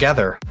created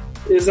together.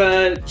 Is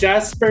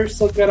Jasper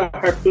still got a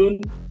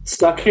harpoon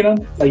stuck in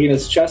him, like in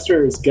his chest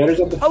or his gut or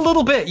something? A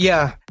little bit,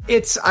 yeah.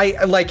 It's I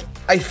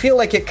feel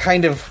like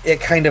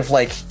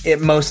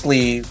it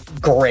mostly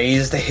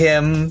grazed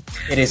him.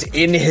 It is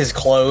in his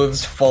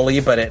clothes fully,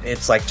 but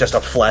it's like just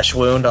a flesh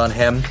wound on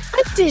him.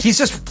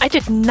 I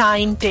did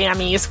 9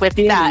 dammies with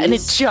that, and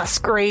it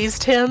just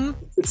grazed him.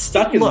 It's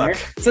stuck in Look.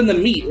 there. It's in the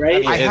meat,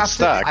 right?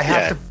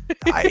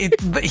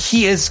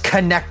 He is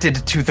connected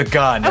to the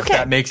gun, if Okay.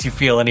 that makes you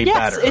feel any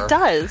Yes, better. it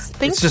does.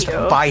 Thank It's just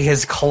you. by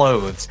his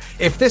clothes.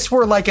 If this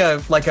were like a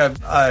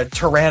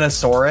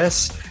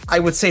Tyrannosaurus, I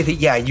would say that,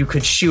 yeah, you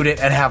could shoot it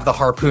and have the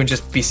harpoon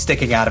just be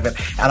sticking out of it,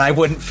 and I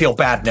wouldn't feel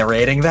bad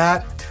narrating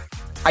that.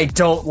 I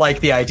don't like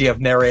the idea of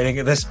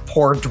narrating this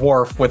poor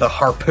dwarf with a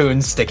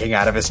harpoon sticking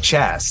out of his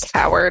chest.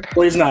 Coward.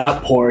 Well, he's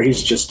not poor.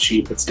 He's just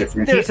cheap. It's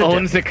different. He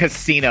owns a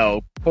casino.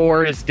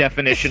 Poor is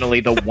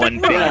definitionally the one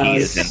thing he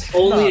isn't.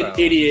 Only an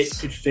idiot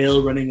could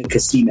fail running a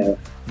casino.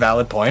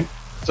 Valid point.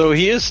 So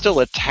he is still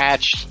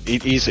attached.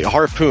 He's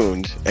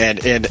harpooned, and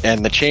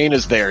the chain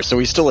is there, so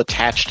he's still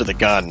attached to the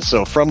gun.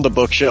 So from the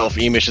bookshelf,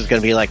 Iimish is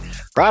going to be like,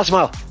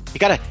 Rosmo, you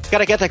gotta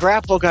get the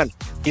grapple gun.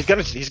 He's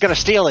gonna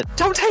steal it.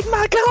 Don't take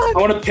my gun! I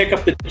want to pick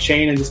up the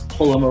chain and just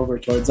pull him over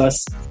towards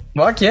us.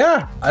 Fuck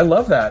yeah, I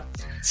love that.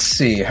 Let's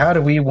see, how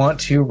do we want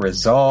to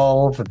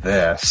resolve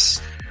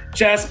this?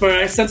 Jasper,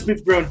 I sense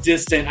we've grown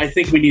distant. I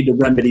think we need to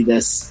remedy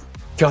this.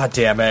 God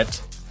damn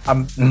it. I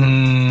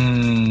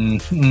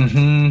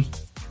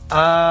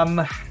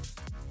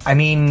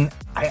mean,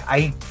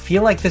 I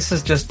feel like this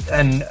is just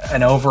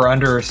an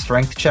over-under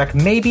strength check.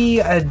 Maybe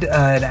a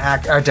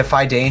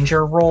defy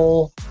danger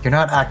roll. You're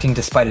not acting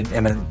despite an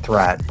imminent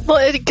threat. Well,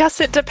 I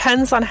guess it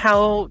depends on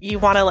how you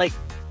want to,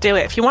 do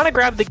it. If you want to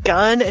grab the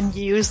gun and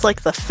use,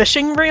 the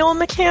fishing reel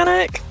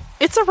mechanic,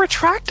 it's a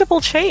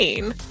retractable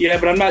chain. Yeah,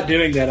 but I'm not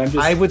doing that.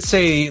 I would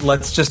say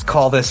let's just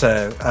call this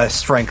a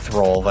strength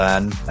roll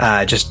then.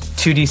 Just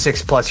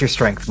 2d6 plus your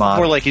strength mod.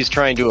 More like he's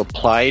trying to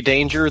apply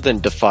danger than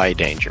defy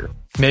danger.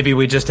 Maybe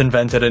we just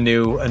invented a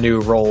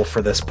new role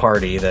for this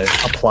party, the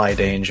apply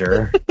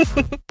danger.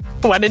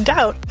 When in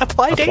doubt,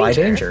 apply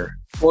danger.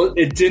 Well,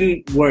 it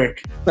didn't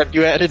work. Have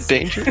you added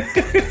danger?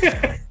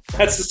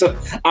 That's just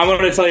I'm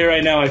going to tell you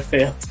right now, I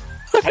failed.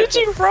 What did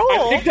you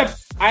roll?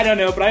 I don't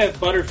know, but I have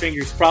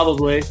butterfingers,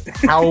 probably.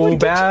 How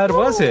bad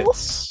was it?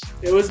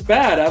 It was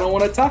bad. I don't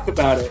want to talk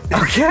about it.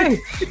 Okay.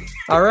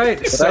 All right.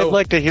 But so I'd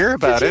like to hear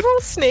about did it. You roll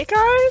snake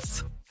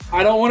eyes?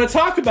 I don't want to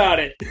talk about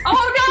it.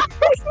 Oh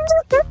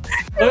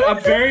no!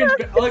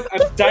 Look,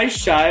 I'm dice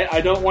shy.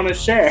 I don't want to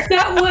share.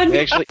 That one.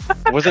 Actually,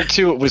 it wasn't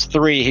 2, it was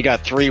 3. He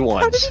got 3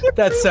 ones.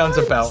 That sounds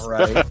about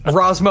right.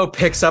 Rosmo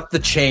picks up the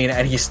chain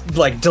and he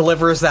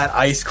delivers that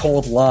ice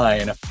cold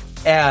line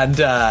and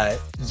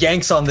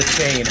yanks on the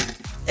chain.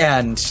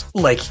 And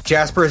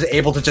Jasper is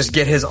able to just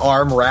get his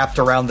arm wrapped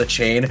around the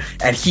chain,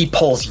 and he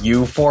pulls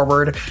you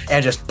forward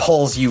and just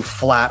pulls you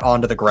flat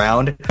onto the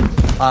ground.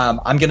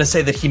 I'm going to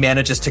say that he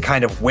manages to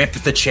kind of whip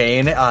the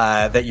chain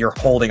that you're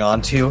holding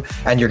onto,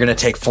 and you're going to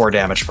take 4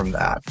 damage from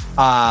that.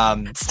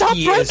 Stop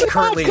breaking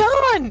my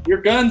gun!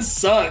 Your gun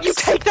sucks. You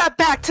take that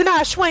back.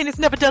 Tanaya Schwain has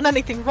never done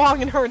anything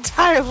wrong in her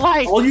entire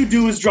life. All you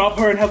do is drop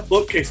her and have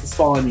bookcases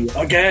fall on you.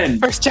 Again.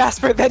 First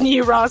Jasper, then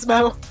you,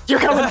 Rosmo. You're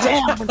going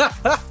down.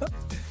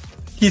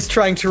 He's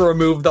trying to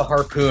remove the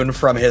harpoon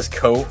from his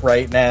coat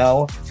right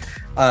now.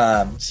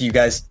 So you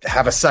guys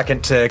have a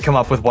second to come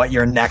up with what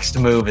your next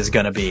move is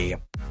going to be.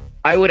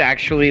 I would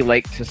actually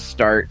like to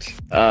start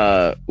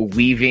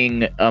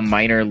weaving a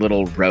minor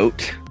little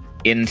rote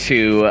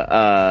into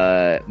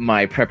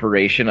my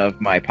preparation of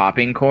my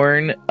popping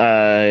corn,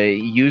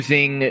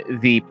 using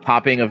the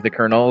popping of the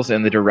kernels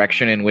and the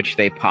direction in which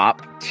they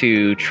pop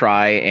to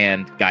try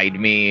and guide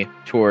me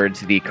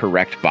towards the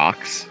correct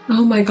box.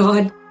 Oh my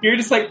god. You're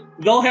just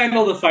they'll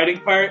handle the fighting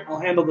part, I'll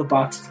handle the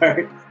box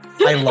part.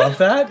 I love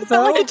that. Is that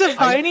like a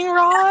divining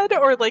rod,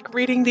 or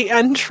reading the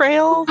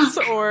entrails,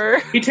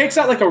 or... He takes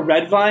out a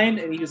red vine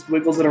and he just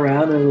wiggles it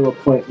around and it'll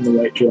point in the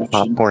right direction.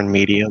 Popcorn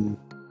medium.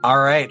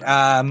 All right.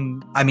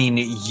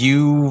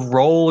 You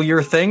roll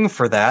your thing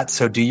for that,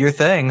 so do your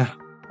thing.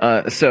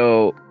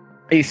 So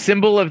a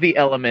symbol of the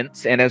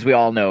elements, and as we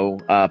all know,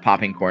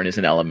 popping corn is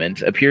an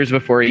element, appears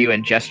before you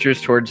and gestures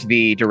towards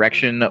the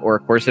direction or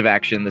course of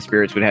action the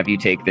spirits would have you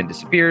take, then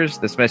disappears.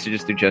 This message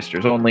is through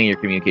gestures only. Your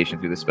communication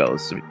through the spell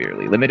is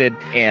severely limited.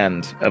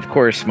 And, of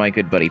course, my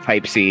good buddy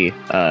Pipesy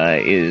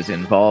is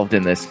involved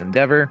in this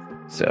endeavor.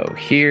 So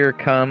here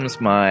comes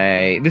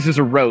my... This is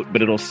a rote,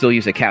 but it'll still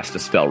use a cast a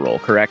spell roll,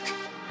 correct?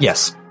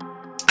 Yes.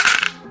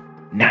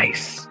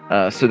 Nice.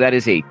 So that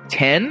is a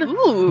 10.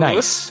 Ooh.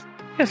 Nice.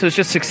 Yeah, so it's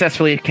just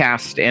successfully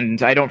cast,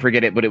 and I don't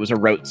forget it, but it was a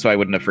rote, so I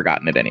wouldn't have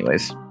forgotten it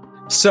anyways.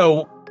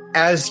 So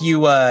as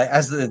you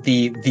as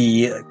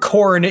the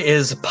corn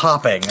is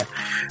popping,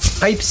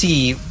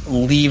 Pipesy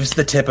leaves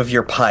the tip of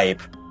your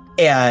pipe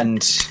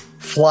and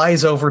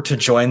flies over to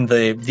join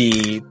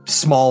the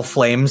small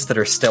flames that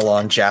are still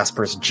on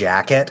Jasper's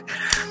jacket,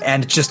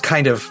 and just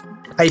kind of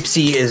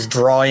Pipesy is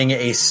drawing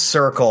a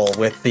circle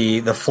with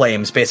the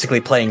flames,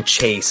 basically playing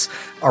chase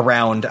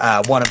around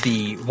one of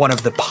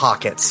the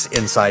pockets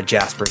inside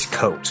Jasper's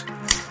coat.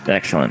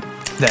 Excellent.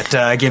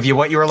 That give you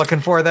what you were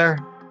looking for there?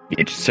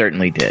 It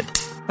certainly did.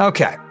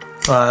 Okay.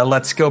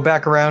 Let's go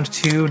back around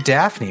to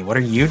Daphne. What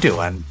are you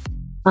doing?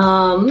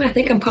 I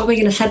think I'm probably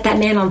going to set that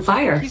man on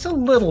fire. He's a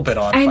little bit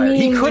on fire.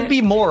 He could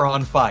be more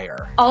on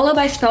fire. All of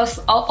my spells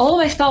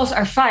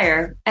are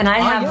fire, and I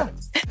have. Yeah.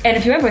 And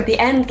if you remember, at the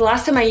end,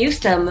 last time I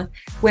used them,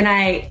 when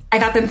I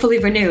got them fully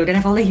renewed, and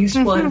I've only used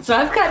one, so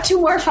I've got 2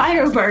 more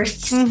fire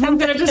bursts. I'm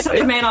going to just set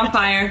the man on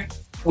fire.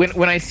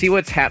 When I see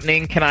what's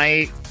happening, can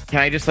I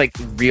just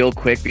real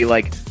quick be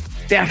like,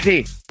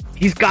 Daphne,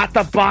 he's got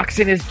the box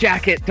in his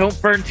jacket.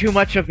 Don't burn too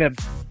much of him.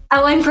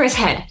 I'll aim for his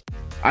head.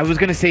 I was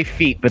going to say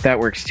feet, but that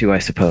works too, I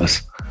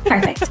suppose.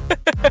 Perfect.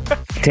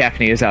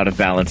 Daphne is out of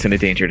balance and a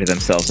danger to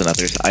themselves and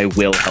others. I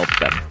will help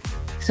them.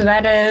 So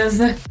that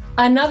is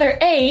another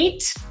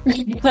 8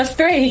 plus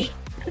 3.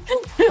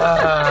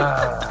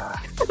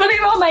 Let me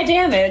roll my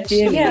damage.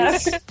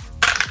 Yes.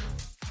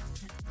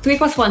 3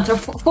 plus 1, so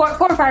 4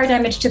 fire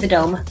damage to the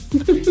dome.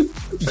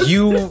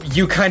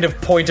 You kind of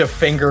point a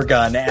finger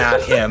gun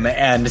at him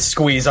and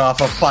squeeze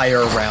off a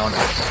fire round.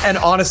 And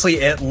honestly,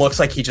 it looks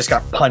like he just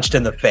got punched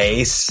in the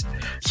face.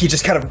 He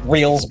just kind of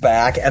reels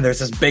back, and there's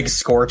this big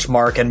scorch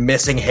mark and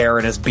missing hair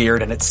in his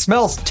beard, and it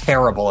smells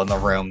terrible in the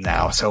room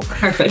now. So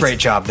Perfect. Great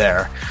job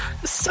there.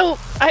 So,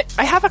 I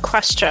have a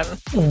question.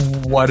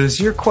 What is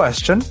your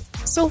question?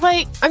 So,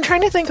 like, I'm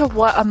trying to think of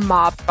what a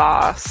mob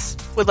boss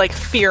would, like,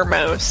 fear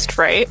most,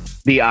 right?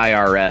 The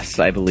IRS,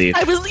 I believe.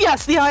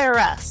 Yes, the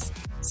IRS.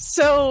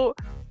 So,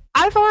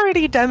 I've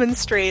already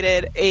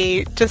demonstrated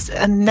a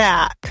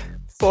knack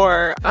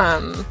for,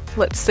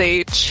 let's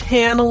say,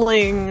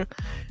 channeling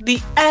the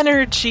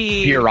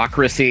energy...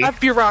 Bureaucracy. Of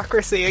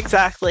bureaucracy,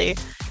 exactly.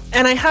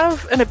 And I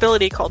have an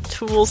ability called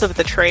Tools of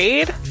the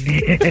Trade.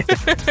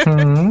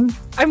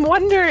 I'm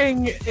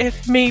wondering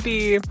if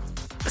maybe,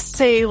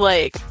 say,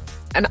 like,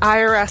 an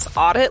IRS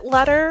audit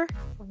letter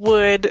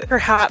would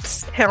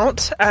perhaps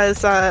count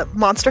as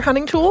monster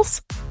hunting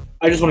tools.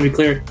 I just want to be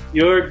clear.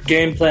 Your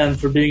game plan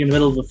for being in the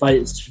middle of a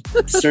fight is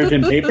to serve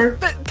him paper?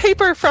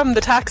 Paper from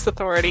the tax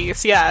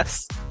authorities,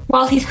 yes.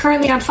 While he's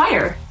currently on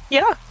fire.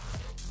 Yeah.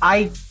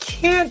 I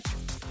can't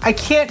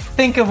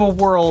think of a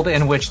world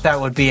in which that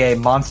would be a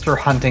monster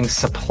hunting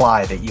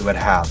supply that you would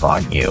have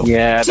on you.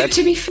 Yeah,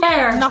 To be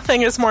fair,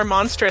 Nothing is more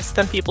monstrous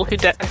than people who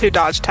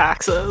dodge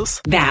taxes.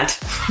 that.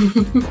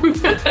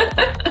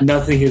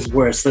 Nothing is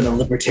worse than a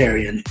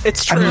libertarian.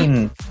 It's true. I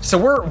mean, so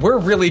we're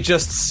really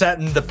just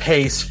setting the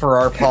pace for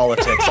our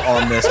politics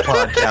on this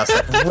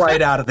podcast like,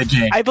 right out of the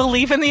gate. I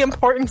believe in the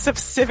importance of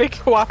civic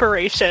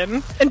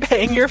cooperation and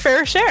paying your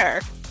fair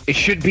share. it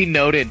should be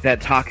noted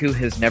that Taku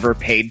has never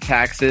paid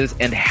taxes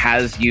and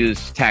has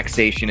used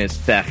taxation as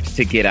theft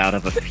to get out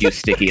of a few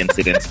sticky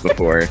incidents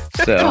before.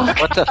 So,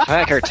 What the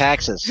fuck are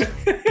taxes?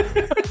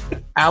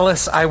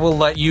 Alice, I will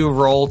let you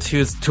roll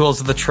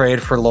tools of the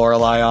trade for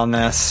Lorelei on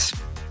this.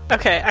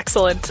 Okay,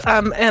 excellent.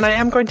 And I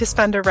am going to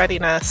spend a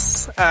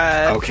readiness.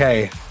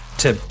 Okay,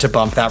 to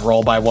bump that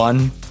roll by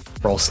one.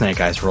 Roll snake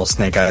eyes, roll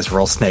snake eyes,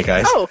 roll snake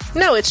eyes. Oh,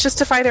 no, it's just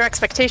defy their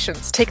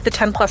expectations. Take the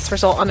 10 plus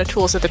result on the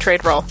tools of the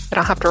trade roll. I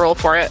don't have to roll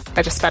for it.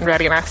 I just spend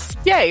readiness.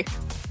 Yay!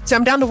 So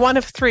I'm down to 1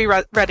 of 3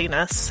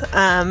 readiness.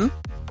 And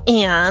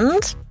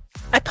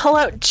I pull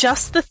out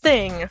just the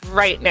thing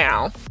right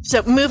now.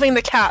 So moving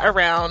the cat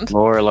around.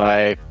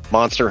 Lorelei,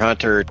 Monster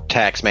Hunter,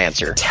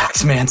 Taxmancer.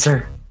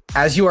 Taxmancer.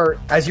 As you are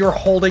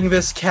holding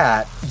this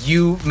cat,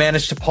 you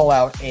manage to pull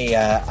out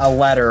a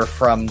letter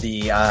from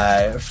the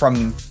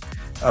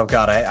oh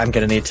god, I'm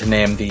going to need to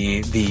name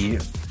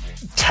the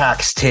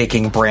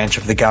tax-taking branch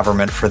of the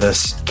government for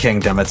this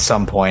kingdom at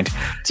some point.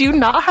 Do you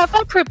not have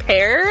that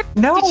prepared?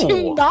 No. Did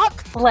you not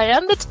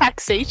plan the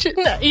taxation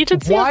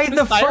agency? Why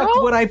the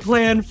fuck would I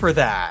plan for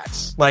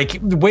that? Like,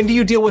 when do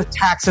you deal with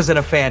taxes in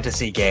a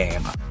fantasy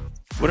game?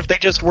 What if they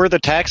just were the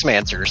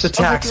Taxmancers? The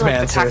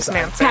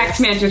Taxmancers.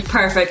 Taxmancer's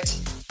perfect.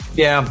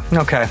 Yeah.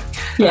 Okay.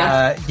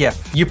 Yeah. Yeah.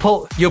 You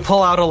pull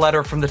out a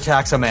letter from the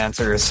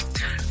Taxamancers,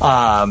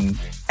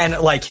 and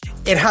like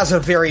it has a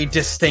very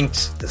distinct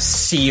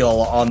seal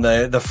on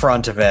the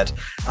front of it.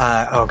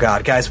 Oh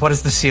god, guys, what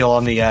does the seal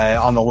on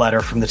the letter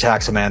from the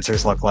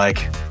Taxamancers look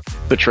like?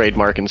 The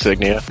trademark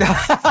insignia.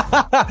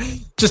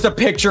 Just a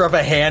picture of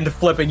a hand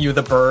flipping you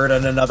the bird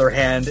and another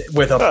hand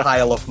with a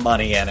pile of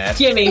money in it.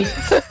 Gimme.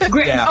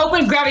 Yeah.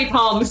 Open grabby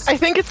palms. I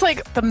think it's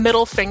like the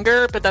middle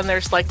finger, but then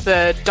there's like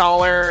the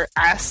dollar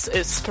S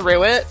is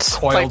through it.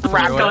 Coiled like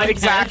wrapped through it. up.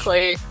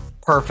 Exactly.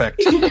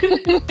 Perfect.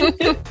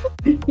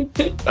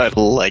 I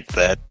like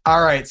that.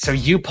 All right, so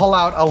you pull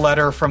out a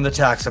letter from the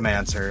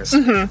Taxamancers.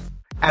 Mm-hmm.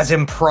 As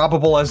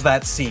improbable as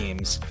that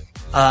seems.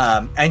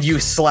 And you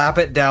slap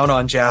it down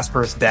on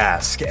Jasper's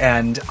desk,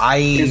 and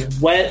His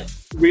wet,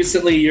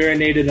 recently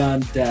urinated on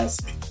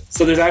desk.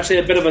 So there's actually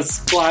a bit of a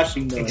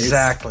splashing noise.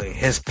 Exactly.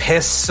 His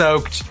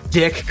piss-soaked,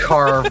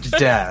 dick-carved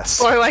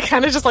desk. Or like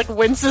kind of just like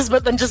winces,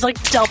 but then just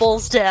like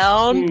doubles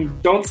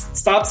down. Don't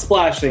stop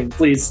splashing,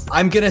 please.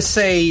 I'm gonna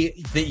say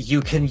that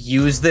you can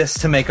use this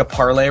to make a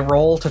parlay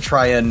roll to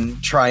try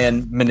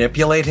and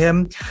manipulate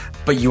him,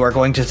 but you are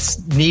going to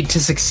need to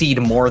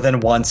succeed more than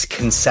once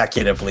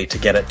consecutively to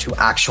get it to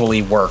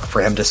actually work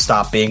for him to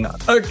stop being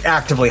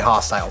actively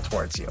hostile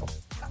towards you.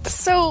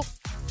 So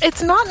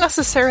it's not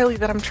necessarily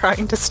that I'm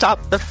trying to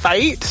stop the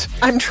fight.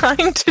 I'm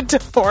trying to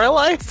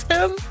demoralize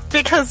him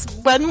because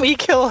when we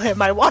kill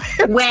him, I want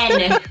him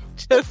to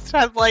just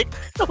have like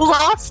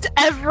lost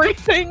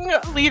everything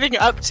leading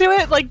up to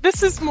it. Like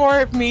this is more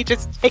of me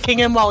just taking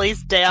him while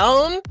he's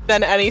down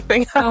than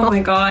anything else. Oh my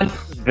god.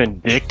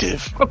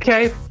 Vindictive.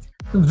 Okay.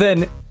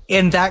 Then,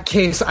 in that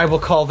case, I will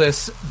call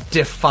this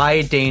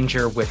Defy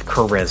Danger with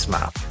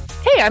Charisma.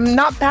 Hey, I'm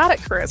not bad at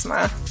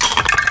charisma.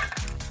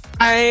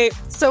 I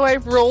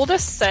rolled a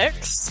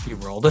 6. You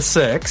rolled a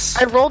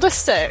 6. I rolled a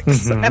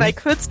 6, and I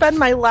could spend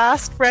my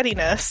last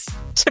readiness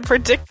to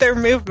predict their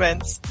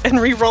movements and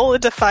re-roll a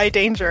Defy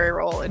Danger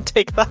roll and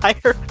take the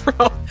higher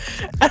roll.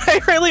 And I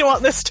really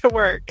want this to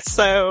work,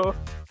 so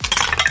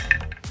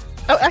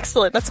Oh,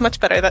 excellent. That's much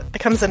better. That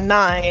becomes a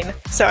 9.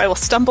 So I will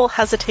stumble,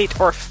 hesitate,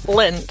 or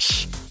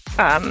flinch.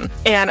 And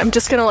I'm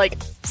just gonna, like,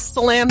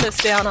 slam this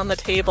down on the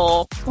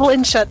table,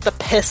 flinch at the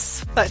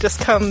piss that just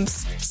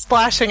comes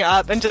splashing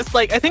up, and just,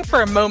 like, I think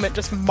for a moment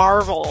just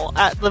marvel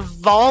at the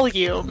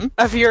volume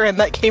of urine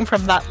that came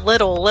from that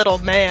little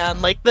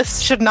man. Like, this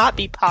should not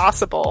be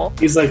possible.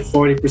 He's like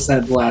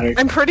 40% bladder.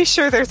 I'm pretty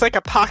sure there's, like,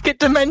 a pocket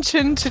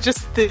dimension to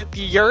just the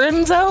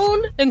urine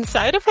zone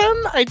inside of him.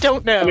 I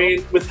don't know. I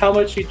mean, with how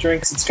much he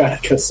drinks, it's gotta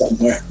go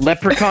somewhere.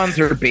 Leprechauns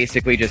are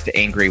basically just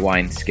angry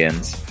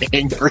wineskins.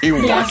 Angry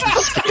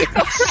wineskins.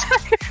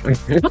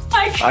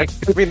 I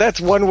mean, that's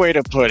one way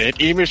to put it.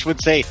 Iimish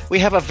would say, we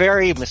have a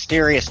very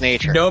mysterious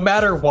nature. No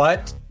matter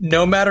what,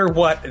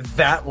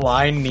 that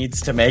line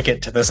needs to make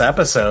it to this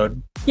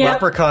episode. Yep.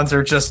 Leprechauns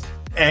are just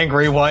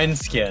angry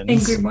wineskins.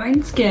 Angry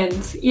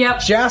wineskins. Yep.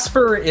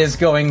 Jasper is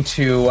going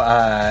to,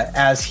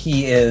 as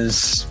he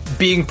is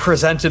being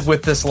presented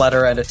with this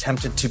letter and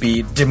attempted to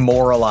be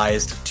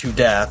demoralized to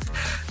death,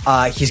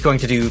 he's going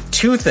to do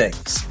 2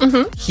 things.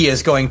 Mm-hmm. He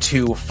is going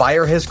to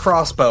fire his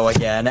crossbow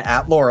again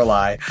at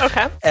Lorelei.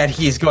 Okay. And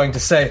he's going to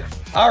say,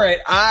 all right,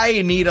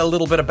 I need a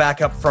little bit of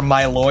backup from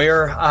my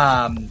lawyer.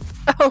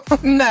 Oh,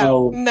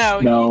 no.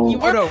 No. You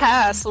were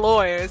past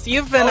lawyers.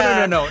 You've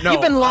been no.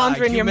 You've been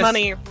laundering You your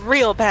money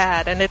real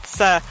bad, and it's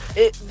the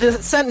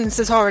sentence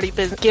has already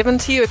been given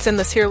to you. It's in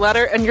this here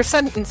letter, and your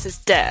sentence is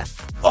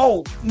death.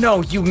 Oh,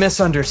 no, you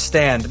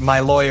misunderstand.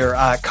 My lawyer,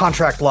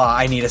 contract law,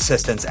 I need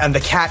assistance. And the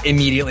cat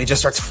immediately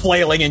just starts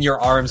flailing in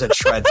your arms and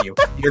shreds you.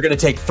 You're going to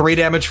take 3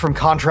 damage from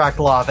contract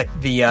law,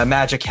 the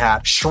magic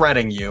hat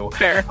shredding you.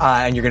 Fair.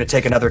 And you're going to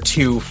take another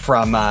 2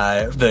 from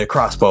the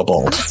crossbow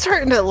bolt. It's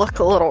starting to look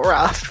a little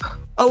rough.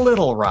 A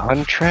little rough.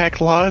 Contract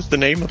law is the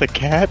name of the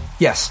cat?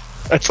 Yes.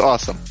 That's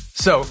awesome.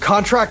 So,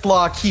 contract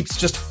law keeps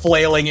just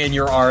flailing in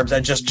your arms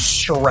and just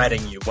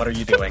shredding you. What are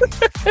you doing?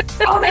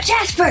 Oh, but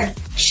Jasper!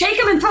 Shake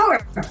him and throw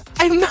her!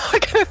 I'm not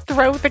going to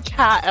throw the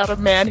cat at a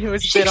man who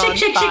has been on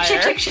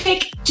fire.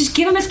 Shake. Just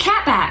give him his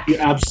cat back. You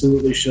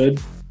absolutely should.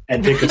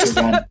 And pick up a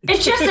gun.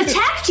 It just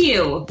attacked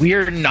you! We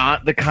are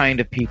not the kind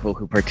of people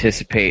who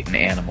participate in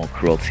animal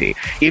cruelty.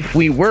 If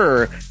we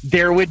were,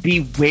 there would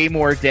be way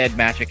more dead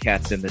magic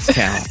cats in this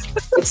town.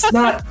 It's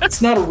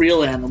not a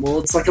real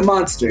animal. It's like a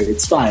monster.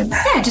 It's fine.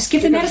 Yeah, just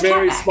give the man a his cat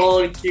very back. small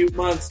and cute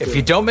monster. If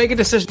you don't make a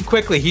decision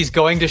quickly, he's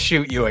going to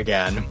shoot you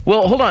again.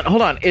 Well, hold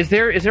on. Is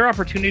there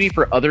opportunity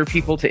for other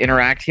people to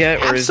interact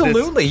yet? Or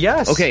Absolutely,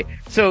 yes. Okay,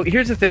 so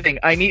here's the thing.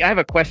 I have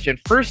a question.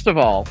 First of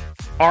all,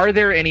 are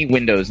there any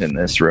windows in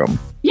this room?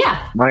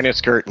 Yeah.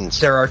 Minus curtains.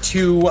 There are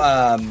 2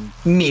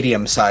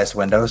 medium-sized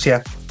windows,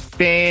 yeah.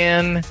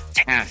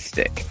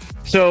 Fantastic.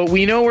 So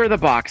we know where the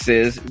box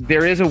is.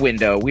 There is a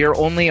window. We are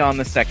only on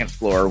the 2nd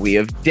floor. We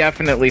have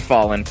definitely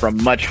fallen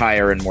from much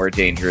higher and more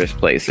dangerous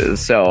places.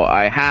 So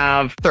I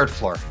have 3rd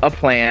floor. a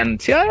plan.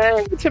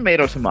 Tomato.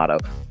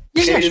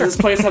 Does this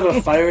place have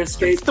a fire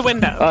escape? It's the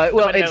window.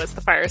 Well, the window is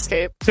the fire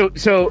escape. So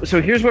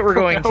here's what we're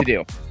going to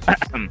do.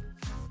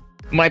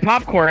 My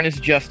popcorn is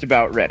just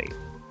about ready,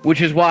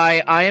 which is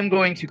why I am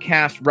going to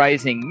cast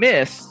Rising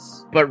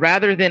Mists, but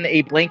rather than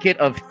a blanket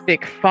of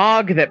thick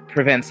fog that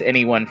prevents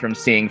anyone from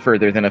seeing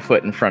further than a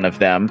foot in front of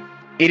them,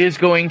 it is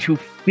going to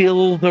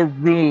fill the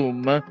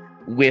room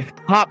with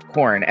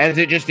popcorn as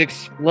it just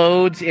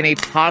explodes in a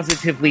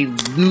positively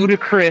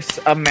ludicrous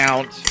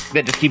amount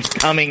that just keeps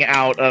coming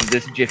out of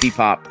this Jiffy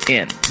Pop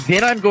tin.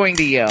 Then I'm going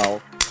to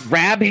yell,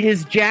 grab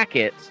his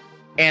jacket,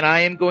 and I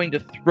am going to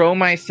throw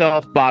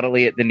myself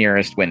bodily at the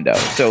nearest window.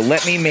 So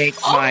let me make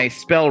my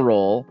spell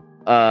roll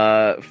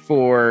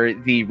for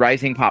the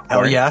rising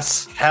popcorn.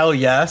 Hell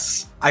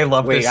yes. I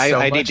love this so much.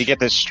 I need to get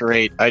this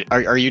straight.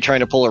 Are you trying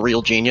to pull a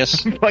real genius?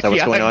 Is that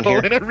what's going on here?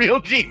 I'm pulling a real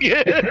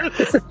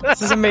genius.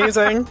 This is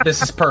amazing.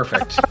 This is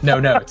perfect. No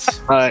notes.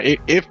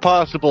 If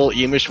possible,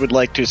 Iimish would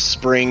like to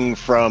spring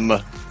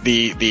from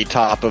the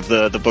top of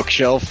the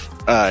bookshelf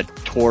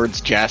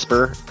towards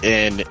Jasper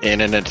in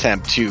an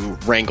attempt to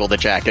wrangle the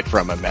jacket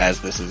from him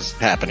as this is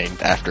happening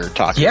after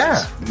Talker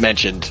has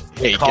mentioned,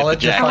 hey, Call get the it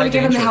jacket. I want to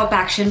give him the help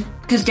action,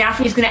 because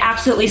Daphne's going to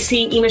absolutely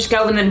see Iimish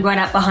go and then run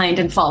up behind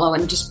and follow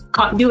and just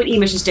do what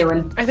Iimish is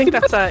doing. I think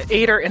that's a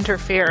aid or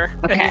interfere.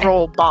 Okay. And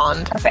roll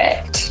bond.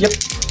 Perfect. Yep.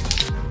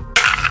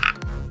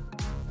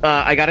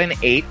 I got an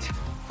 8.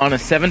 On a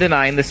 7 to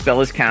 9, the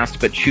spell is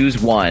cast, but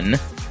choose one.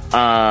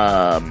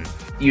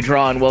 You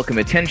draw unwelcome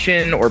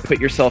attention or put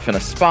yourself in a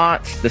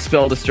spot. The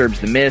spell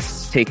disturbs the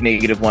mists. Take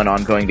 -1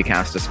 ongoing to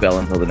cast a spell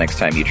until the next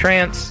time you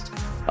trance.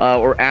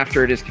 Or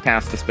after it is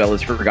cast, the spell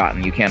is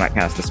forgotten. You cannot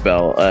cast the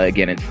spell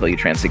again until you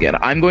trance again.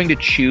 I'm going to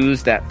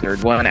choose that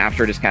 3rd one.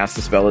 After it is cast,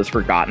 the spell is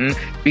forgotten,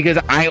 because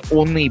I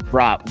only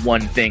brought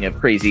one thing of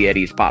Crazy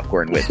Eddie's popping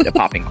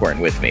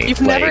corn with me.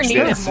 You've never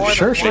needed more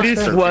than one.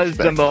 This was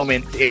the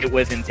moment it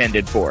was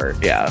intended for.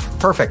 Yeah.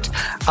 Perfect.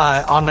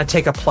 I'm going to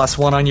take a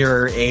 +1 on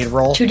your aid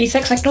roll.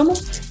 2d6 like normal?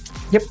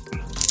 Yep.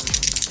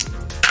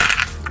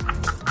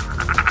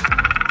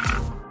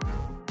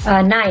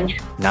 9.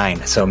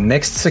 9. So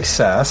mixed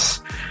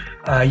success.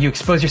 You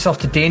expose yourself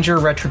to danger,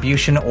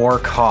 retribution, or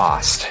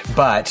cost.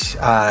 But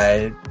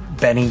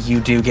Benny, you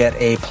do get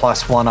a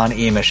 +1 on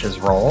Iimish's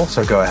roll,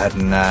 so go ahead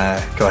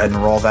and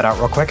roll that out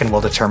real quick, and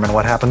we'll determine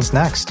what happens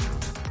next.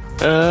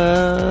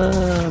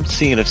 I'm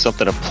seeing if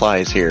something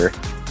applies here.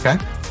 Okay.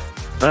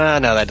 No,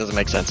 that doesn't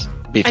make sense.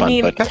 Be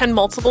fun, but can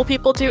multiple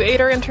people do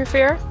aid or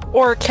interfere?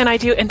 Or can I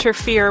do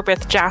interfere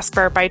with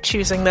Jasper by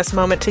choosing this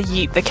moment to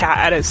yeet the cat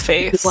at his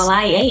face? Well,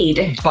 I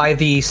aid. By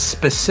the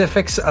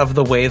specifics of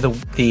the way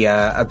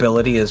the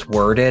ability is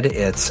worded,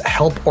 it's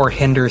help or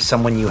hinder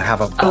someone you have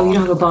a bond. Oh, you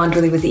don't have a bond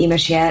really with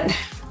Iimish yet.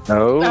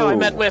 Oh, I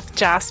meant with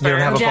Jasper. You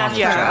don't have a bond with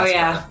Jasper. Oh,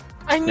 yeah.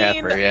 I mean,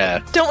 Jasper,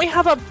 yeah. don't we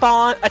have a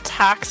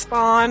tax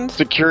bond?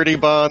 Security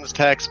bonds,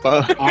 tax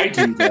bonds. I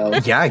do, though.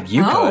 Yeah,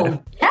 you could.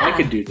 Yeah. I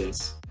could do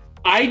this.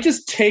 I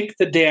just take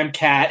the damn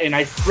cat and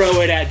I throw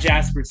it at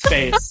Jasper's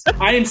face.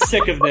 I am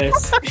sick of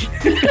this.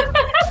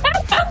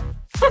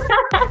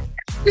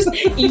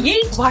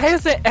 Yeet. Why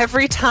is it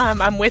every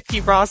time I'm with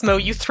you, Rosmo,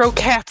 you throw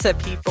cats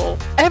at people?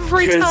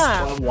 Every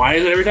time. Why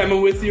is it every time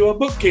I'm with you, a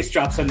bookcase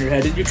drops on your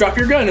head and you drop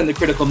your gun in the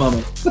critical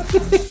moment?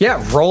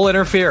 Yeah, roll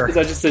interfere. Is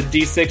that just a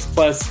D6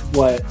 plus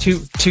what?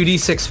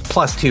 2d6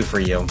 +2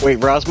 for you. Wait,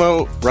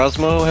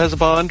 Rosmo has a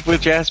bond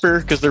with Jasper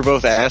because they're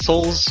both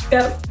assholes?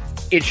 Yep.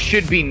 It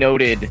should be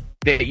noted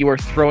that you are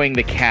throwing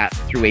the cat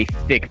through a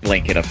thick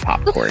blanket of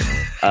popcorn.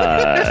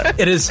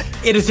 It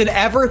is an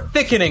ever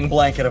thickening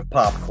blanket of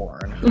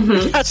popcorn.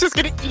 That's just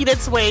going to eat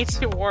its way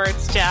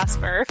towards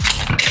Jasper.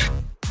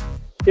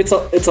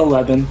 It's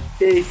 11.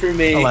 Yay for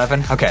me.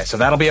 11. Okay, so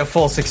that'll be a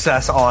full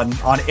success on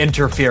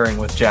interfering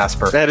with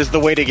Jasper. That is the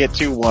way to get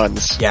 2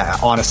 1s. Yeah,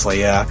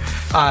 honestly, yeah.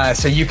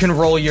 So you can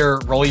roll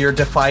your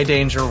defy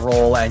danger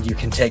roll, and you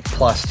can take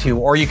 +2,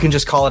 or you can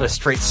just call it a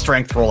straight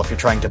strength roll if you're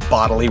trying to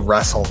bodily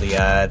wrestle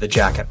the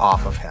jacket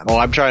off of him. Oh,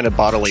 I'm trying to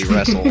bodily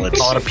wrestle.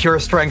 Call it a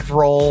pure strength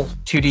roll,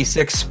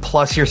 2d6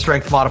 plus your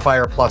strength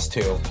modifier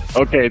 +2.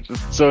 Okay,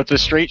 so it's a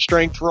straight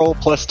strength roll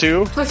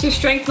 +2? Plus your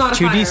strength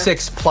modifier.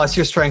 2d6 plus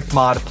your strength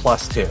mod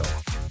 +2.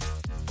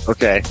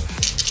 Okay.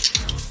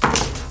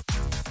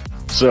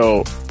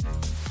 So,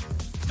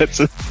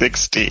 that's a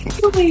 16.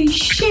 Holy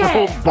shit.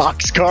 Oh,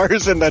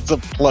 boxcars, and that's a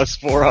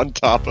 +4 on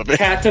top of it.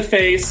 Cat to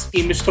face,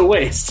 Iimish to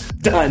waist.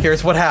 Done.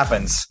 Here's what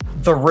happens.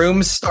 The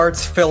room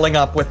starts filling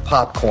up with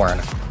popcorn.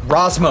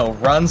 Rosmo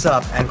runs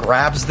up and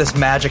grabs this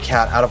magic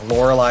hat out of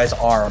Lorelai's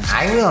arms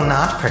I will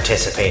not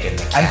participate in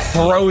the and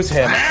throws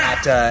him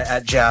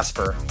at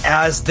Jasper.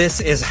 As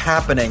this is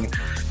happening,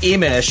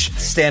 Iimish,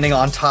 standing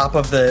on top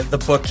of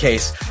the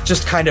bookcase,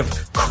 just kind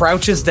of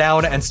crouches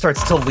down and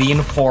starts to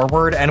lean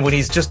forward, and when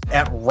he's just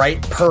at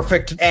right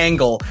perfect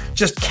angle,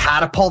 just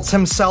catapults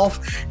himself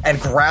and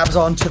grabs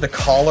onto the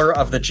collar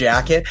of the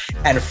jacket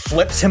and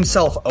flips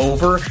himself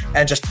over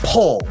and just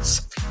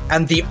pulls.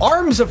 And the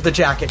arms of the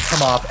jacket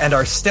come off and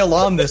are still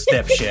on this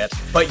dipshit,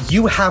 but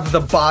you have the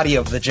body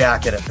of the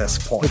jacket at this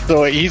point.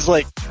 So he's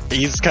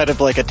kind of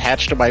like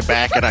attached to my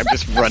back, and I'm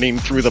just running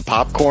through the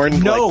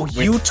popcorn. No, like,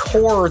 you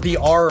tore the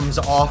arms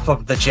off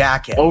of the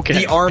jacket. Okay.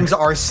 The arms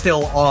are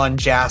still on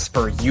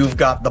Jasper. You've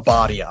got the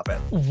body of it.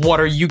 What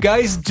are you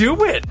guys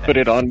doing? put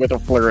it on with a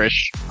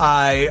flourish.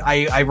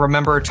 I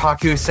remember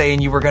Taku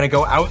saying you were going to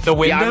go out the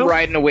window. Yeah, I'm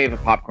riding a wave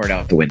of popcorn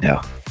out the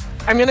window.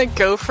 I'm going to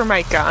go for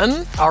my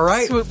gun. All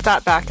right. Swoop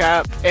that back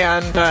up.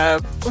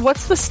 And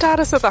what's the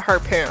status of the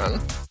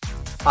harpoon?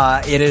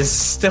 It's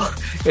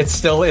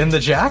still in the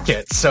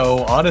jacket.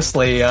 So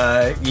honestly,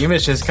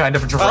 Iimish is kind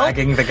of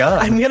dragging the gun.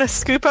 I'm gonna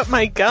scoop up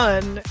my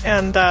gun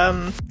and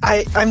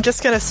I'm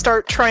just gonna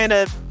start trying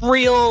to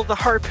reel the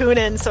harpoon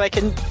in so I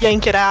can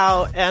yank it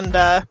out and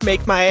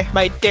make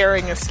my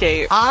daring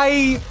escape.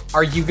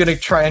 Are you gonna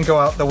try and go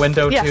out the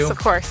window too? Yes, of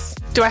course.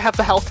 Do I have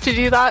the health to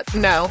do that?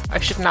 No, I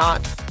should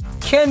not.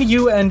 Can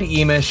you and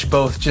Iimish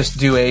both just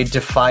do a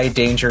defy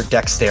danger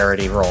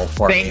dexterity roll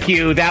for me? Thank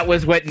you. That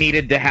was what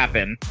needed to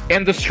happen.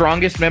 And the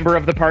strongest member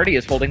of the party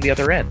is holding the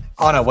other end.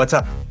 Anna, what's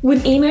up? When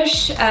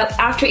Iimish,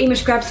 after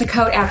Iimish grabs the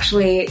coat,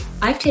 actually,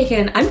 I'm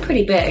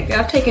pretty big.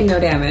 I've taken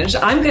no damage.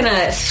 I'm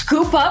gonna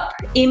scoop up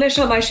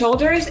Iimish on my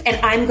shoulders, and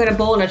I'm gonna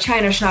bowl in a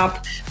china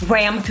shop,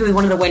 ram through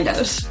one of the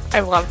windows. I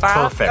love that.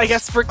 Perfect. I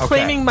guess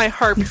reclaiming my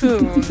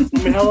harpoon.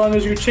 I mean, how long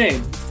is your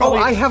chain? Oh,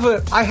 I have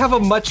a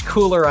much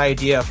cooler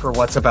idea for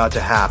what's about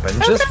to happen.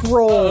 Okay. Just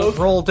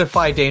roll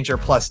defy danger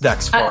plus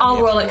dex for me.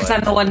 I'll roll it because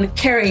I'm the one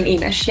carrying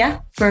Iimish, yeah?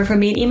 For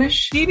me and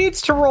Iimish? She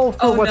needs to roll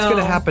for what's going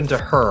to happen to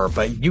her,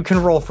 but you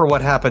can roll for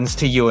what happens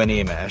to you and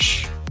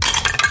Iimish.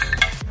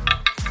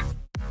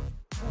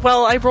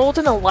 Well, I rolled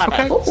an 11.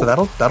 Okay, so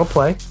that'll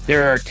play.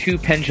 There are 2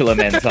 pendulum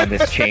ends on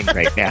this chain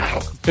right now.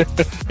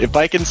 If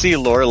I can see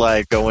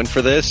Lorelai going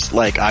for this,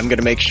 like, I'm going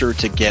to make sure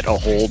to get a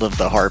hold of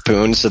the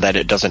harpoon so that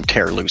it doesn't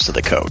tear loose of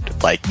the coat.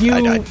 Like,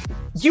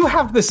 you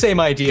have the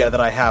same idea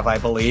that I have, I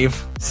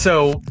believe.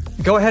 So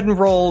go ahead and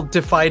roll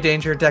defy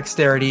danger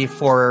dexterity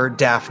for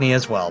Daphne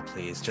as well,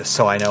 please, just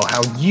so I know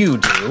how you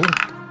do.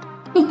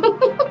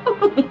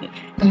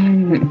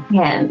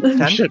 10.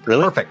 10? Shit,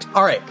 really? Perfect.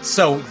 All right,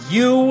 so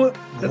you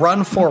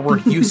run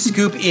forward, you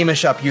scoop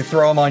Iimish up, you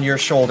throw him on your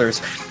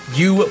shoulders,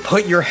 you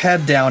put your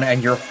head down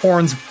and your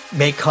horns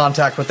make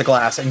contact with the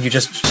glass and you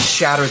just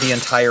shatter the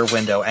entire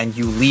window and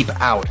you leap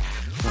out,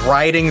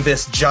 riding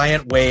this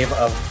giant wave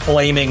of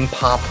flaming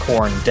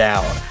popcorn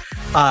down.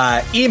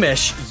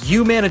 Iimish,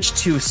 you manage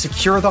to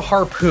secure the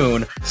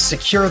harpoon,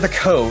 secure the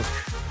coat,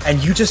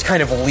 and you just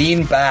kind of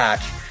lean back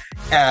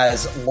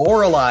as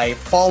Lorelei,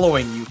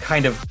 following you,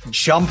 kind of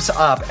jumps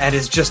up and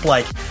is just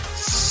like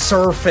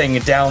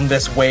surfing down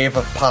this wave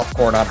of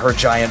popcorn on her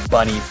giant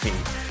bunny feet.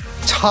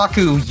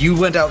 Taku, you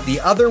went out the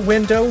other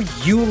window,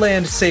 you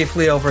land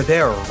safely over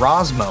there.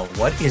 Rosmo,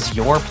 what is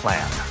your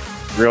plan?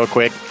 Real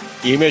quick,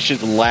 Iimish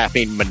is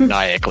laughing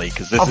maniacally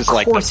because this is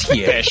like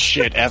the best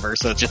shit ever.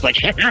 So it's just like.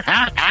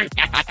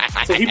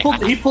 So he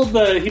pulled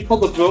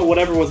the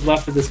whatever was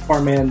left of this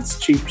poor man's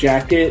cheap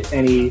jacket,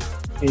 and he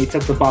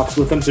took the box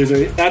with him. So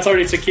that's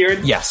already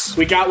secured. Yes,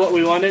 we got what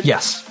we wanted.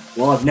 Yes.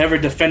 Well, I've never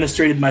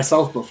defenestrated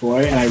myself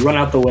before, and I run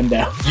out the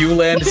window. You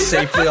land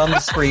safely on the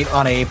street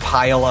on a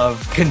pile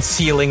of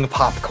concealing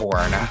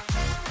popcorn.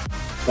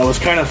 That was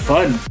kind of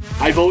fun.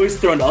 I've always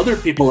thrown other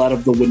people out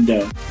of the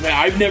window.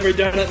 I've never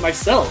done it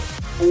myself.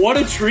 What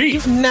a treat.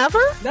 You've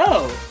never?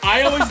 No.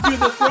 I always do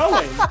the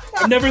throwing.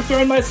 I've never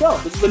thrown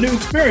myself. This is a new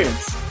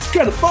experience. It's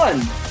kind of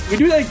fun. Can we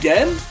do that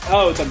again?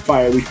 Oh, it's on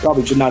fire. We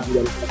probably should not do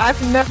that again.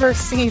 I've never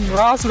seen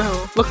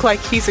Rosmo look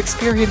like he's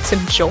experiencing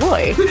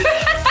joy.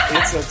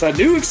 It's a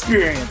new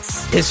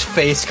experience. His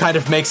face kind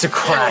of makes a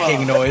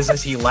cracking noise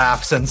as he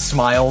laughs and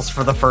smiles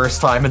for the first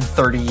time in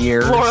 30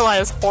 years. Lorelei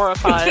is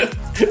horrified.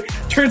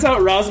 Turns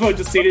out Rosmo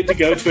just needed to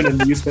go to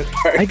an amusement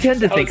park. I tend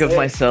to think of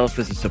myself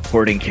as a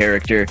supporting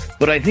character,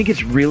 but I think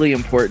it's really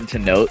important to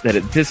note that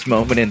at this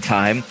moment in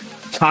time,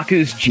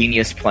 Taku's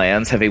genius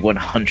plans have a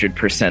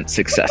 100%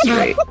 success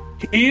rate.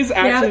 He's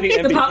actually the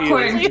MVP. The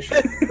popcorn.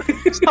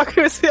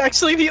 Taku is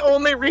actually the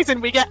only reason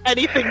we get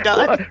anything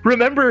done.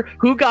 Remember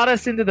who got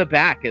us into the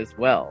back as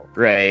well,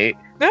 right?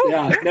 No.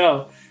 Yeah,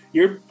 no.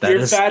 You're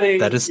batting.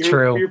 That is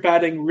true. You're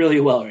batting really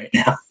well right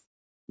now.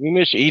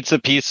 Iimish eats a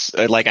piece,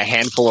 like a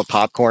handful of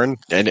popcorn,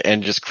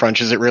 and just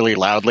crunches it really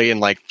loudly, and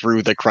like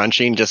through the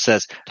crunching, just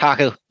says,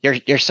 "Taku,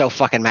 you're so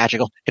fucking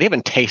magical. It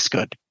even tastes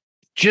good."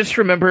 Just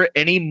remember,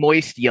 any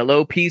moist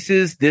yellow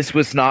pieces, this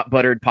was not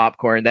buttered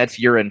popcorn. That's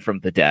urine from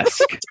the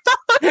desk.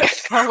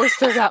 How is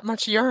there that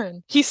much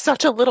urine? He's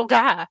such a little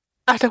guy.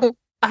 I don't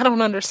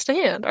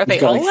understand. Are they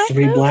He's got all like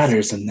 3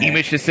 bladders in there.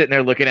 Iimish is sitting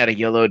there looking at a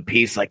yellowed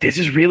piece like, this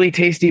is really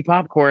tasty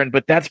popcorn,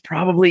 but that's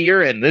probably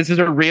urine. This is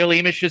a real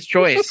Iimish's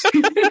choice.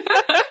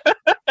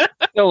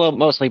 Still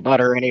mostly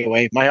butter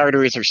anyway. My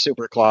arteries are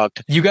super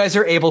clogged. You guys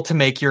are able to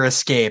make your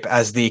escape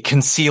as the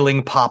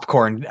concealing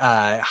popcorn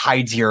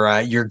hides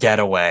your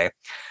getaway.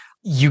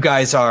 You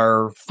guys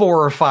are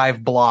 4 or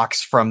 5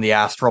 blocks from the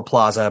Astral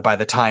Plaza by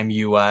the time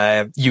you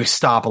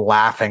stop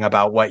laughing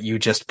about what you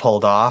just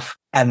pulled off.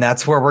 And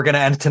that's where we're going to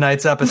end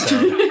tonight's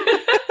episode.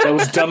 That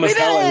was dumb as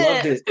hell. I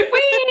loved it.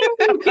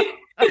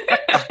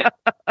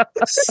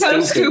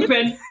 So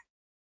stupid.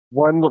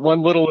 One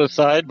little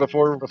aside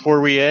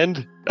before we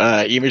end,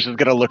 Iimish is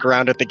gonna look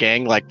around at the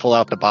gang, like pull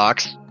out the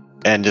box,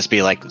 and just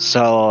be like,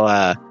 "So,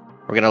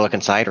 we're gonna look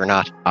inside or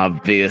not?"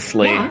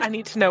 Obviously. Yeah. I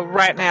need to know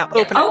right now.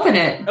 Open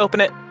it.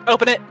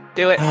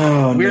 Do it.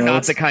 Oh, We're no,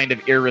 not the kind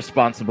of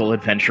irresponsible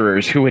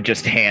adventurers who would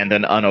just hand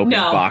an unopened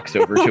box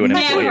over to an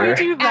employer. Never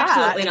do that.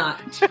 Absolutely not.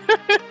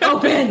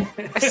 Open.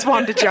 I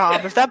swanned a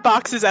job. If that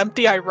box is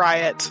empty, I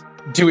riot.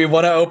 Do we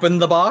want to open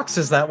the box?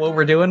 Is that what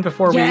we're doing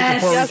before we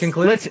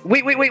conclude?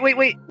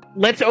 Wait.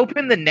 Let's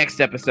open the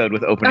next episode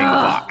with opening the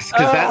box,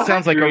 because that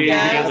sounds like a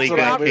really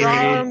good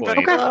wrong, point.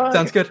 Okay,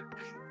 sounds good.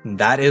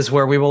 That is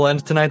where we will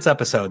end tonight's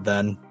episode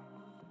then.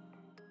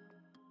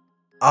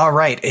 All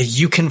right,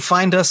 you can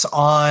find us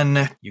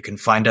on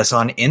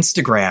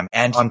Instagram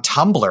and on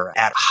Tumblr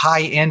at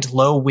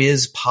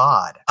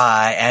high-end-low-whiz-pod.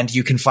 And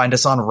you can find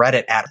us on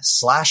Reddit at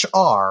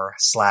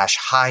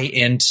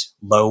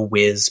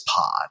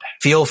 /r/high-int-low-whiz-pod.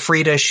 Feel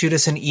free to shoot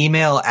us an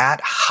email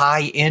at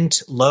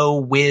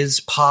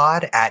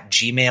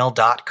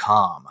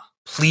high-int-low-whiz-pod@gmail.com.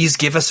 Please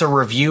give us a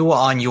review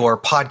on your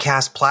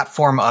podcast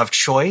platform of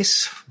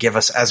choice. Give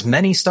us as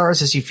many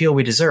stars as you feel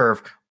we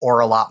deserve, or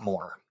a lot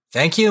more.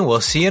 Thank you.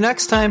 We'll see you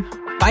next time.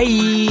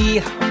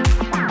 Bye!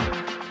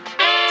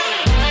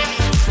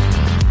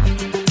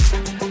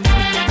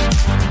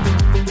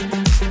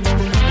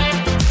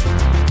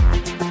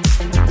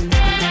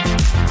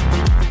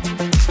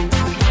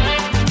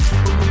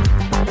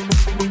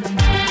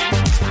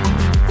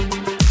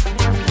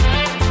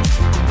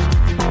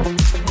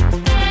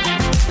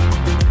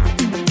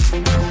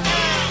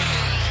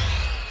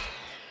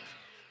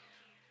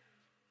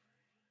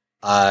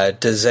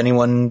 Does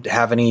anyone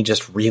have any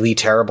just really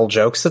terrible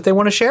jokes that they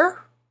want to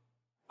share?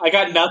 I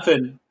got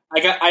nothing.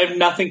 I have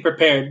nothing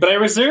prepared, but I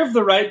reserve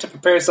the right to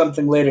prepare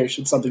something later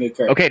should something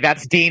occur. Okay,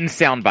 that's Dean's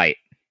soundbite.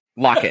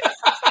 Lock it.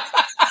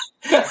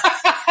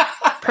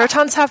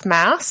 Protons have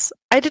mass?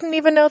 I didn't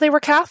even know they were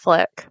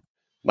Catholic.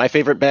 My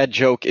favorite bad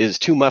joke is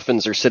two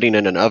muffins are sitting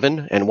in an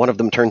oven, and one of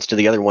them turns to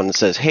the other one and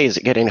says, "Hey, is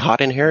it getting hot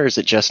in here, or is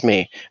it just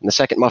me?" And the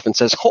second muffin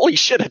says, "Holy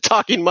shit, a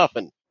talking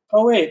muffin!"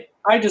 Oh, wait.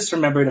 I just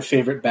remembered a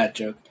favorite bad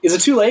joke. Is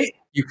it too late?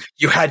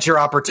 You had your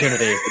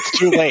opportunity. It's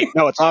too late.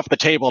 No, it's off the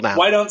table now.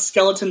 Why don't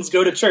skeletons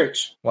go to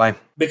church? Why?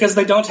 Because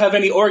they don't have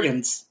any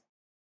organs.